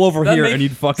be like, pull over here, and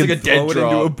he'd fucking like a dead throw it into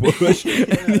a drop. bush,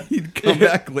 and he'd come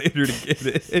back later to get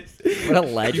it. What a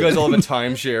legend. You guys all have a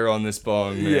timeshare on this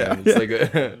bong, man. Yeah. It's like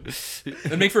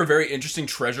it'd make for a very interesting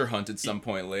treasure hunt at some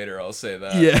point later, I'll say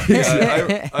that.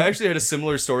 Yeah. I actually had a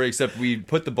similar story, except we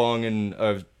put the bong in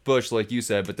a bush, like you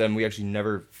said, but then we actually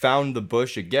never found the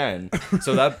bush again.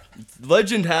 So that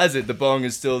legend has it, the bong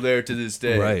is still there to this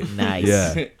day. Right. Nice.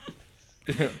 Yeah.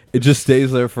 It just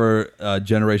stays there for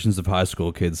generations of high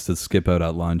school kids to skip out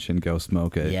at lunch and go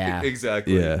smoke it. Yeah.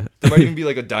 Exactly. Yeah. There might even be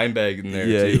like a dime bag in there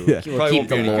Yeah, too. yeah. We'll Probably keep won't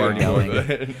be the any lore good anymore,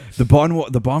 going.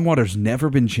 but The bong water's never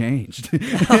been changed.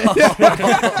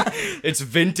 it's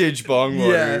vintage bong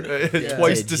water.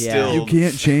 Twice Vintage, yeah. You distilled.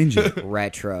 can't change it.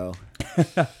 Retro.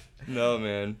 No,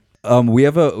 man. We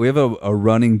have a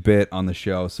running bit on the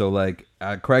show. So like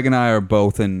Craig and I are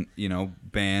both in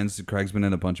bands. Craig's been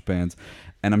in a bunch of bands,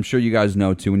 and I'm sure you guys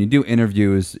know too. When you do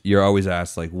interviews, you're always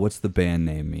asked like, "What's the band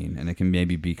name mean?" And it can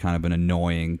maybe be kind of an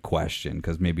annoying question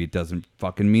because maybe it doesn't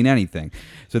fucking mean anything.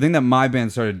 So the thing that my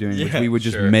band started doing was we would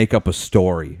just make up a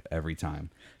story every time.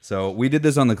 So we did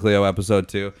this on the Cleo episode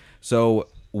too. So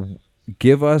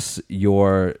give us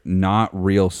your not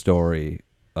real story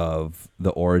of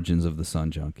the origins of the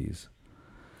Sun Junkies.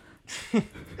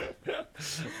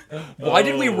 Why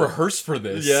did we rehearse for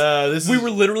this? Yeah, we were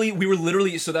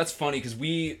literally so that's funny because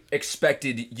we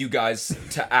expected you guys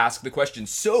to ask the question,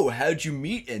 so how'd you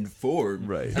meet and form?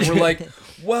 Right. And we're like,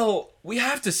 well, we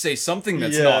have to say something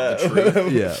that's not the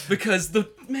truth. Yeah. Because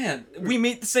we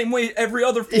meet the same way every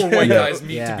other 4 white guys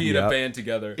meet Yeah. to be in a band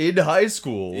together. In high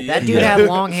school. That dude had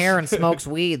long hair and smokes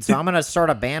weed, so I'm going to start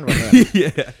a band with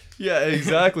him. Yeah,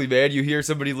 exactly, man. You hear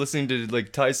somebody listening to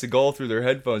like Ty Segall through their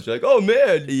headphones. You're like, oh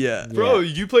man, Yeah. bro,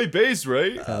 you play bass,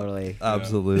 right? Totally.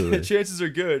 Absolutely. Chances are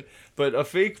good. But a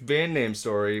fake band name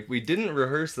story, we didn't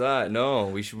rehearse that. No,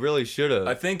 we really should have.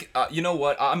 I think, you know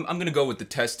what? I'm going to go with the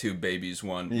test tube babies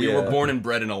one. We were Yeah. born and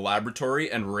bred in a laboratory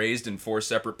and raised in 4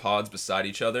 separate pods beside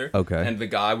each other. Okay. And the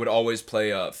guy would always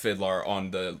play fiddler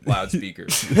on the loudspeaker.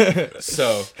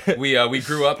 So we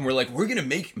grew up and we're like, we're going to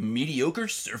make mediocre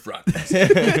surf rock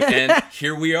music. And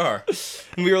here we are.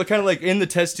 And we were kind of like in the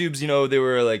test tubes, you know, they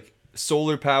were like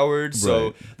solar powered, so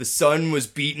Right. the sun was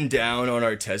beating down on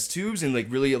our test tubes and like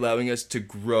really allowing us to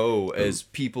grow as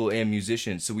people and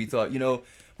musicians. So we thought, you know,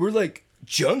 we're like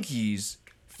junkies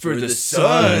for the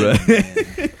sun.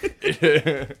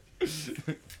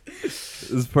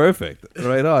 It's perfect.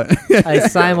 Right on. I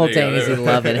simultaneously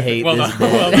love and hate Well this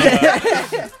done.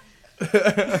 bit.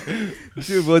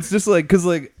 Dude, well, it's just like, cause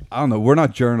like, I don't know, we're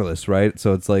not journalists, right?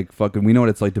 So it's like, fucking, we know what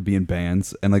it's like to be in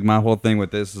bands. And like, my whole thing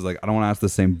with this is like, I don't want to ask the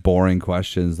same boring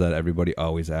questions that everybody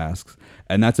always asks.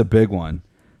 And that's a big one.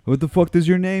 What the fuck does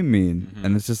your name mean?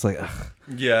 And it's just like, ugh.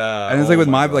 Yeah. And it's like oh with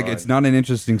my, God. like, it's not an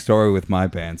interesting story with my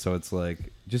band. So it's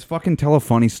like, just fucking tell a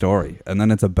funny story. And then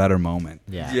it's a better moment.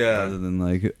 Yeah. Yeah. Rather than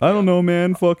like, I don't know,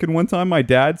 man. Fucking one time my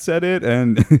dad said it,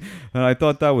 and and I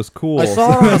thought that was cool. I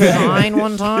saw her on a sign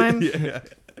one time.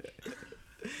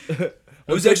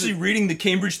 I was actually reading the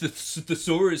Cambridge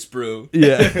Thesaurus, bro.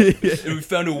 Yeah. And we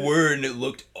found a word and it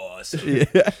looked awesome.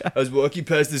 I was walking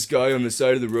past this guy on the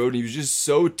side of the road and he was just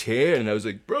so tan, and I was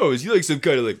like, bro, is he like some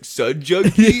kind of like sun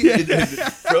junkie? And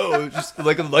bro, just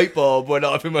like a light bulb went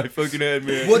off in my fucking head,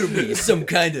 man. What are we, some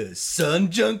kind of sun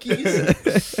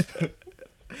junkies?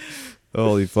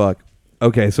 Holy fuck.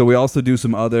 Okay, so we also do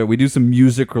some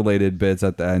music related bits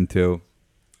at the end too.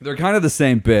 They're kind of the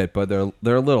same bit, but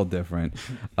they're a little different. Do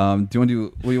you want to do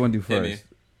what do you want to do Hit me. first?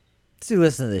 Let's do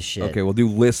listen to this shit. Okay, we'll do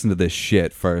listen to this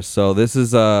shit first. So this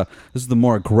is the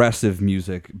more aggressive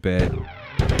music bit.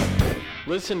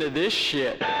 Listen to this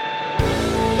shit.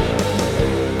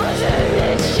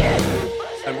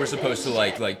 And we're supposed to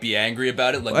like be angry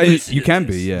about it? Like, You listen to can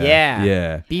this. be, yeah. Yeah.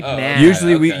 Yeah. Be Oh, mad.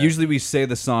 Usually okay. we say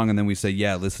the song and then we say,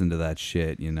 yeah, listen to that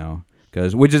shit, you know.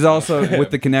 Which is also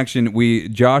with the connection.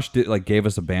 Josh gave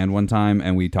us a band one time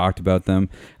and we talked about them,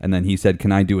 and then he said,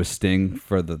 "Can I do a sting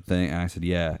for the thing?" And I said,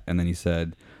 "Yeah." And then he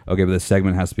said, "Okay, but this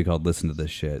segment has to be called Listen to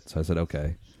This Shit." So I said,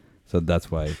 "Okay." So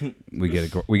that's why we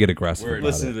get aggressive Word. about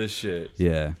Listen it. to this shit.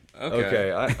 Yeah.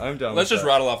 Okay, I'm down. Let's with just that.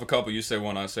 rattle off a couple. You say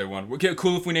one, I say one. Okay,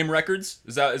 cool if we name records?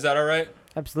 Is that all right?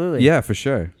 Absolutely. Yeah, for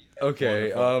sure.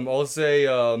 Okay, I'll say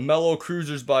Mellow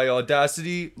Cruisers by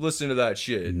Audacity. Listen to that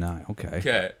shit. No, okay.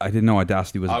 Okay. I didn't know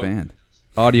Audacity was a band.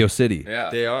 Audio City. Yeah.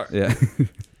 They are. Yeah.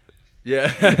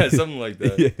 Yeah, something like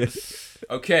that.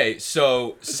 Okay,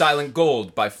 so Silent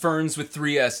Gold by Ferns with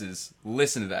 3 S's.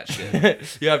 Listen to that shit.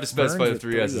 You have to specify Burns the with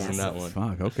 3 three S's in that S's.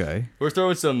 one. Fuck. Okay. We're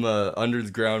throwing some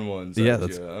underground ones. Yeah, at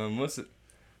that's- you.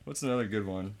 What's another good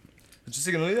one? Just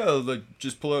thinking,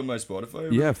 just pull out my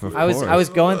Spotify. Yeah. For I course. was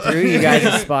going through you guys'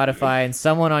 Spotify, and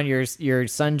someone on your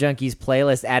Sun Junkies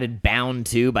playlist added "Bound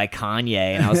 2" by Kanye,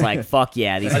 and I was like, "Fuck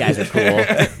yeah, these guys are cool.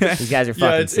 These guys are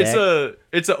fucking Yeah, sick."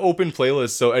 it's an open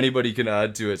playlist, so anybody can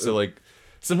add to it. So like,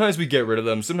 sometimes we get rid of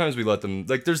them, sometimes we let them.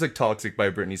 Like, there's like "Toxic" by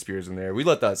Britney Spears in there. We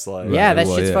let that slide. Yeah, that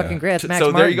Well, shit's yeah. fucking great. That's Max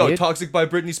So Martin, there you go, dude. "Toxic" by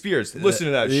Britney Spears. Listen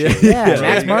to that shit. Yeah,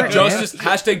 Max Martin. Justice,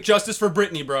 hashtag justice for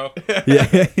Britney, bro.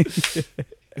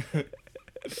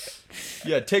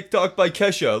 Yeah, "TikTok" by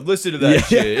Kesha. Listen to that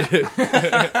shit.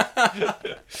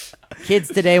 Kids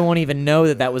today won't even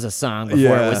know that was a song before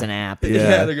Yeah. it was an app. Yeah.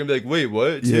 Yeah, they're gonna be like, "Wait,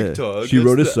 what? Yeah. TikTok?" She That's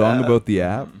wrote a the song app." about the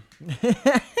app.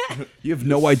 You have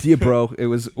no idea, bro. It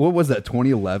was, what was that,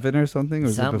 2011 or something? Or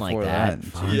was Something it like before that.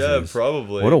 Yeah, Jesus.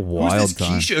 probably. What a Who's wild this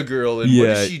time. Keisha girl, and Yeah.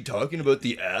 what is she talking about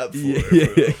the app for?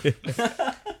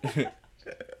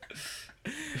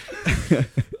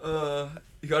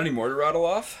 You got any more to rattle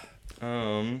off?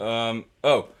 Um,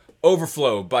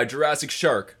 Overflow by Jurassic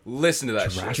Shark. Listen to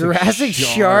that shit. Jurassic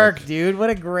Shark, dude. What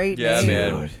a great Yeah, name.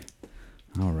 man.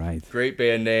 All right. Great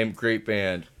band name, great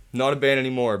band. Not a band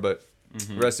anymore, but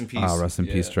rest in peace. Rest in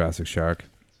peace, Jurassic Shark.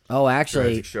 Oh,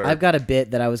 actually, Jurassic Shark. I've got a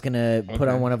bit that I was gonna put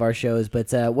on one of our shows.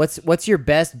 But what's your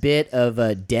best bit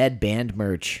of dead band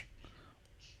merch?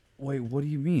 Wait, what do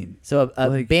you mean? So a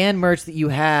Like- band merch that you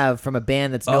have from a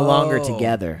band that's no longer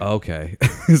together. Okay.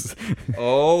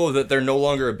 Oh, that they're no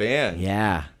longer a band.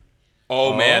 Yeah.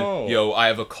 Oh, man. Oh. Yo, I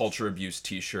have a Culture Abuse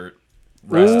t-shirt.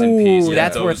 Rest in peace. Ooh, Yeah,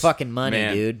 that's worth those- fucking money,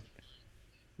 man, dude.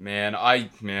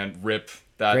 Man, rip.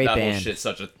 That Great whole band. shit's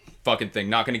such a fucking thing.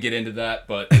 Not gonna get into that,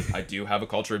 but I do have a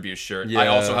culture abuse shirt. Yeah. I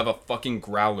also have a fucking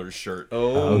Growlers shirt.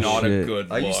 Oh, not shit. a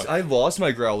good I look. I lost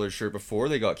my Growler shirt before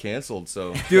they got canceled,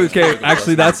 so Dude, okay,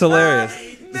 actually, that's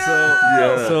hilarious.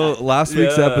 So last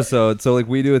week's Yeah. episode, so like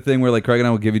we do a thing where like Craig and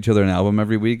I will give each other an album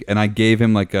every week, and I gave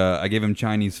him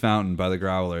Chinese Fountain by the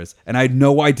Growlers, and I had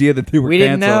no idea that they were We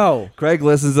didn't canceled. know. Craig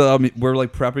listens to them. We're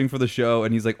like prepping for the show,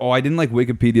 and he's like, "Oh, I didn't like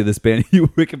Wikipedia this band." He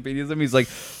Wikipedia's them. He's like,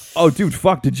 "Oh, dude,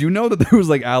 fuck! Did you know that there was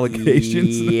like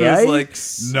allegations?" And I was like,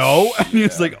 Yikes. "No," and he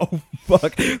was like, "Oh,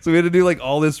 fuck!" So we had to do like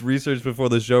all this research before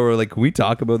the show. We're like, "Can we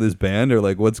talk about this band or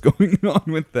like what's going on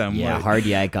with them?" Yeah, Like, hard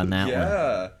yike on that one.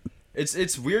 yeah.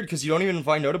 It's weird because you don't even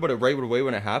find out about it right away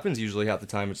when it happens. Usually, half the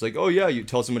time, it's like, oh yeah, you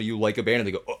tell somebody you like a band, and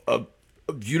they go,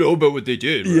 you know about what they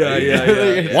did, right?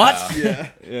 Yeah. What?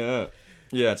 yeah.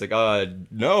 It's like,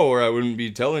 no, or I wouldn't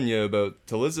be telling you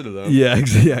to listen to them. Yeah,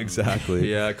 yeah, exactly.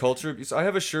 Yeah, culture abuse. I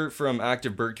have a shirt from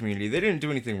Active Bird Community. They didn't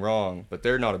do anything wrong, but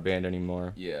they're not a band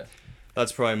anymore. Yeah.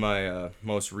 That's probably my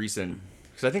most recent.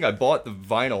 Because I think I bought the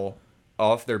vinyl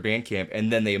off their Bandcamp,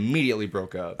 and then they immediately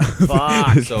broke up.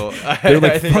 Fuck. So They're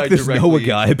like, I think fuck I this directly, Noah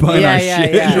guy buying Yeah, our yeah,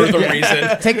 shit. yeah. You're the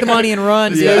reason. Take the money and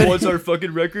run, dude. Yeah, what's our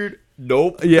fucking record?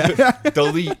 Nope. Yeah.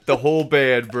 Delete the whole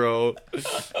band, bro.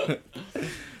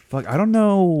 Fuck, I don't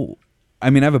know. I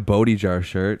mean, I have a Bodie Jar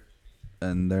shirt,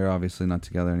 and they're obviously not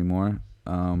together anymore.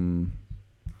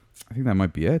 I think that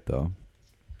might be it, though.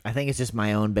 I think it's just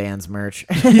my own band's merch.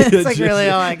 It's like really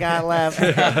all I got left.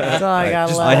 That's all I got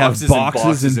left. I have Boxes and boxes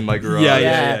boxes and- in my garage.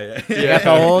 Yeah. I got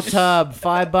the whole tub.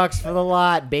 $5 for the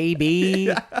lot, baby.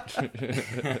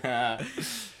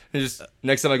 And just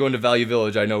next time I go into Value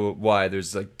Village, I know why.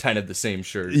 There's like 10 of the same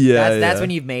shirt. Yeah, That's when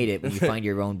you've made it, when you find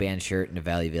your own band shirt in a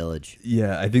Valley Village.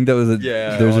 Yeah, I think that was a.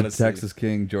 Yeah, there was honestly. a Texas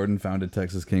King. Jordan found a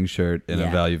Texas King shirt in a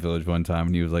Yeah. Value Village one time,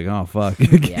 and he was like, "Oh fuck,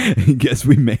 Yeah. guess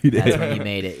we made it." That's when you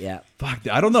made it, yeah. Fuck,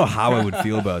 I don't know how I would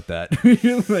feel about that.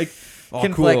 like, oh,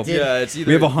 Conflicted. cool. Yeah, it's either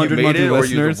We have you 100 made monthly it or you're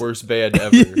listeners. the worst band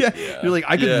ever. Yeah. You're like,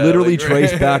 I could Yeah, literally like-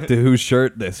 trace back to whose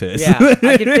shirt this is. Yeah,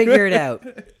 I can figure it out.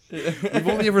 We've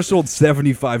only ever sold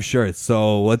 75 shirts,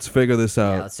 so let's figure this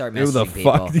out. let's start Who the messaging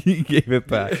fuck people. he gave it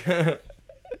back?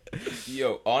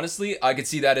 Yo, honestly, I could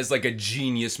see that as like a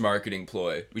genius marketing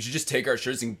ploy. We should just take our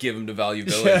shirts and give them to Value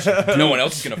Village. No one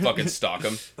else is gonna fucking stock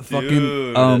them. Fucking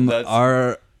Dude, that's-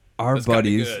 our That's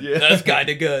buddies, Kinda good. That's kind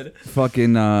of good.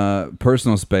 fucking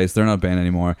Personal Space. They're not a band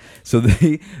anymore, so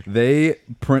they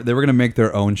were gonna make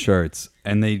their own shirts,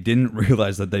 and they didn't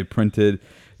realize that they printed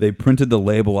the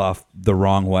label off the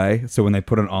wrong way. So when they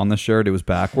put it on the shirt, it was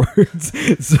backwards.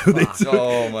 so they took,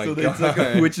 Oh my so they god. took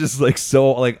it, which is like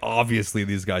so like obviously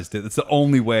these guys did. It's the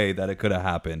only way that it could have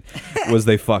happened was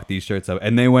they fucked these shirts up,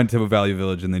 and they went to a Value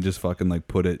Village and they just fucking like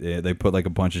put it in. They put like a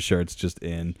bunch of shirts just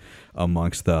in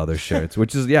amongst the other shirts,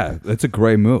 which is that's a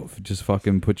great move. Just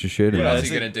fucking put your shit in. What there. else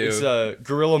you gonna do? It's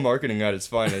guerrilla marketing at its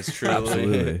finest, truly.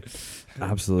 Absolutely,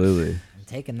 absolutely. I'm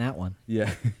taking that one.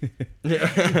 Yeah.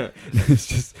 It's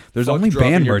just there's Fuck only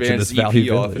dropping band your merch in band's this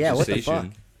Value EP off Village. at Yeah, the what the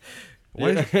station. Why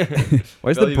is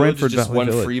the Value Village Brantford is just Value one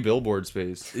Village? free billboard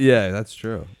space. Yeah, that's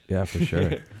true. Yeah, for sure.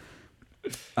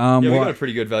 Yeah, we well, got a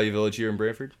pretty good Value Village here in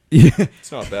Brantford. yeah,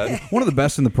 It's not bad. one of the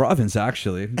best in the province,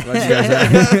 actually. Glad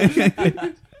you guys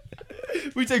are-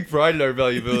 We take pride in our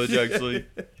Value Village, actually.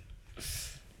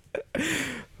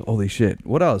 Holy shit!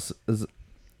 What else?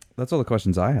 That's all the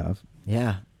questions I have.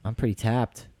 Yeah, I'm pretty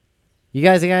tapped. You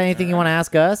guys got anything you want to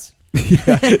ask us?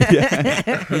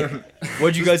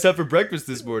 What'd you guys have for breakfast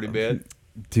this morning, man?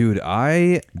 Dude,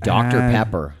 I Dr. had-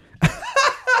 Pepper.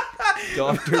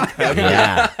 Dr. Pepper.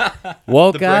 Yeah.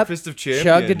 Woke The up, breakfast of chugged a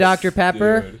champions. Dr.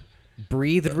 Pepper,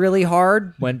 breathed really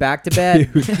hard, went back to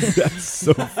bed. That's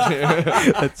so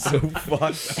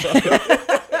fucked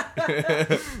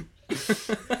up.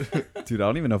 Dude, I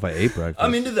don't even know if I ate breakfast.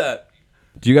 I'm into that.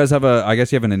 Do you guys have I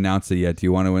guess you haven't announced it yet. Do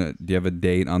you have a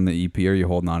date on the EP, or are you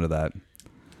holding on to that?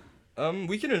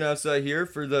 We can announce that here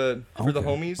for the Okay.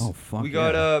 homies. Oh, fuck We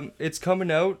got yeah. it's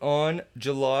coming out on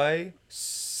July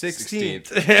 16th.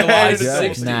 July It's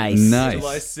 16th. Nice. Nice.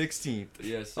 July 16th.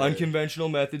 Yes. sir. Unconventional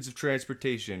methods of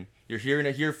transportation. You're hearing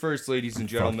it here first, ladies and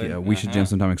Fuck gentlemen. yeah, we should jam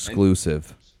sometime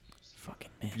exclusive. Fucking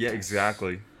man. Yeah,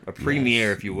 exactly. A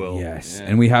premiere, if you will. Yes, Yeah.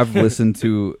 and we have listened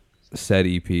to said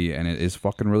EP, and it is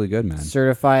fucking really good, man.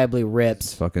 Certifiably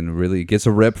rips. Fucking really gets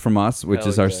a rip from us, which Hell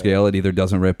is our yeah. scale. It either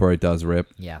doesn't rip or it does rip,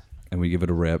 Yeah. and we give it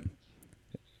a rip.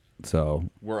 So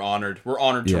We're honored. We're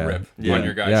honored yeah, to rip Yeah. on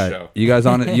your guys' yeah, show. you guys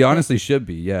you honestly should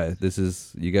be. Yeah,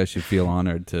 you guys should feel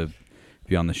honored to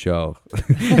be on the show.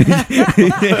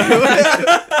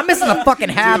 I'm missing the fucking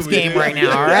Habs game right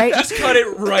now, all right? Just cut it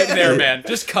right there, man.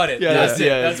 Just cut it. Yeah, That's it.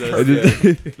 yeah, That's that's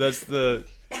perfect. That's the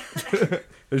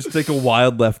Just take a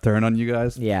wild left turn on you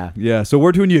guys. Yeah. Yeah. So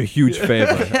we're doing you a huge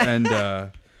favor, and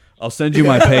I'll send you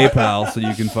my PayPal so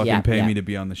you can fucking pay me to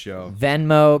be on the show.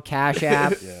 Venmo, Cash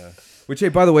App. Which, hey,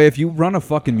 by the way, if you run a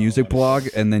fucking music blog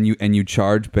and then you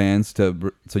charge bands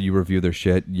so you review their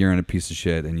shit, you're in a piece of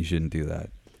shit, and you shouldn't do that.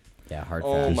 Yeah, hard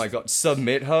Oh fast. my god,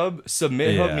 Submit Hub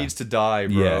needs to die,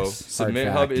 bro. Yes. Submit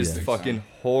Hard Hub fact, is yeah. fucking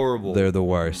horrible. They're the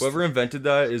worst. Whoever invented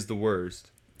that is the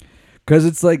worst. Because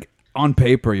it's like, on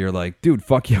paper, you're like, dude,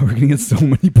 fuck yeah, we're gonna get so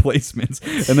many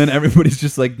placements, and then everybody's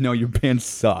just like, no, your band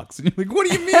sucks, and you're like, what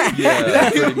do you mean? Yeah,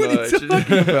 pretty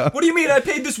much. What do you mean? I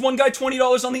paid this one guy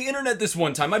 $20 on the internet this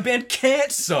one time. My band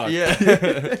can't suck.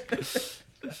 Yeah.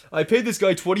 I paid this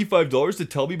guy $25 to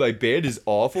tell me my band is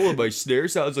awful and my snare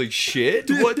sounds like shit.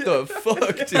 What the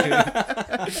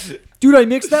fuck, dude? Dude, I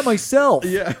mixed that myself.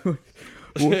 Yeah.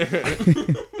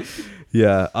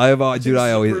 Yeah, dude, I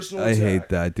a personal hate attack.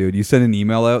 that, dude. You send an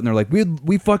email out and they're like,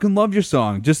 we fucking love your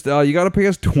song. Just you got to pay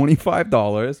us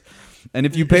 $25, and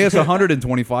if you pay us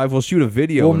 $125, we'll shoot a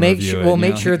video. We'll and make review sure it, we'll you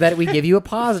make know? sure that we give you a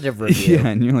positive review. Yeah,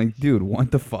 and you're like, dude,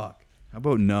 what the fuck? How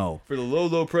about no? For the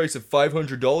low price of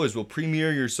 $500, we'll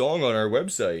premiere your song on our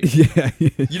website.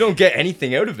 Yeah, You don't get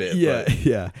anything out of it. yeah, but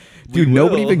yeah. we Dude,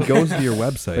 nobody will. even goes to your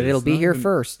website. But it'll It's be not here even-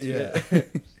 first. Yeah.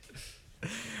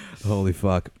 Holy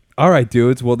fuck. All right,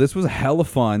 dudes. Well, this was hella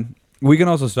fun. We can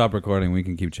also stop recording. We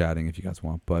can keep chatting if you guys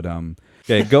want. But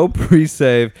okay, go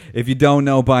pre-save. If you don't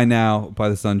know by now, by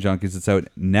the Sun Junkies, it's out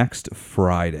next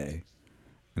Friday,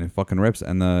 and it fucking rips.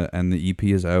 And the EP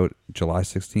is out July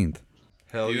 16th.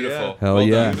 Hell Beautiful. yeah. Hell Well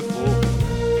yeah. done. Beautiful.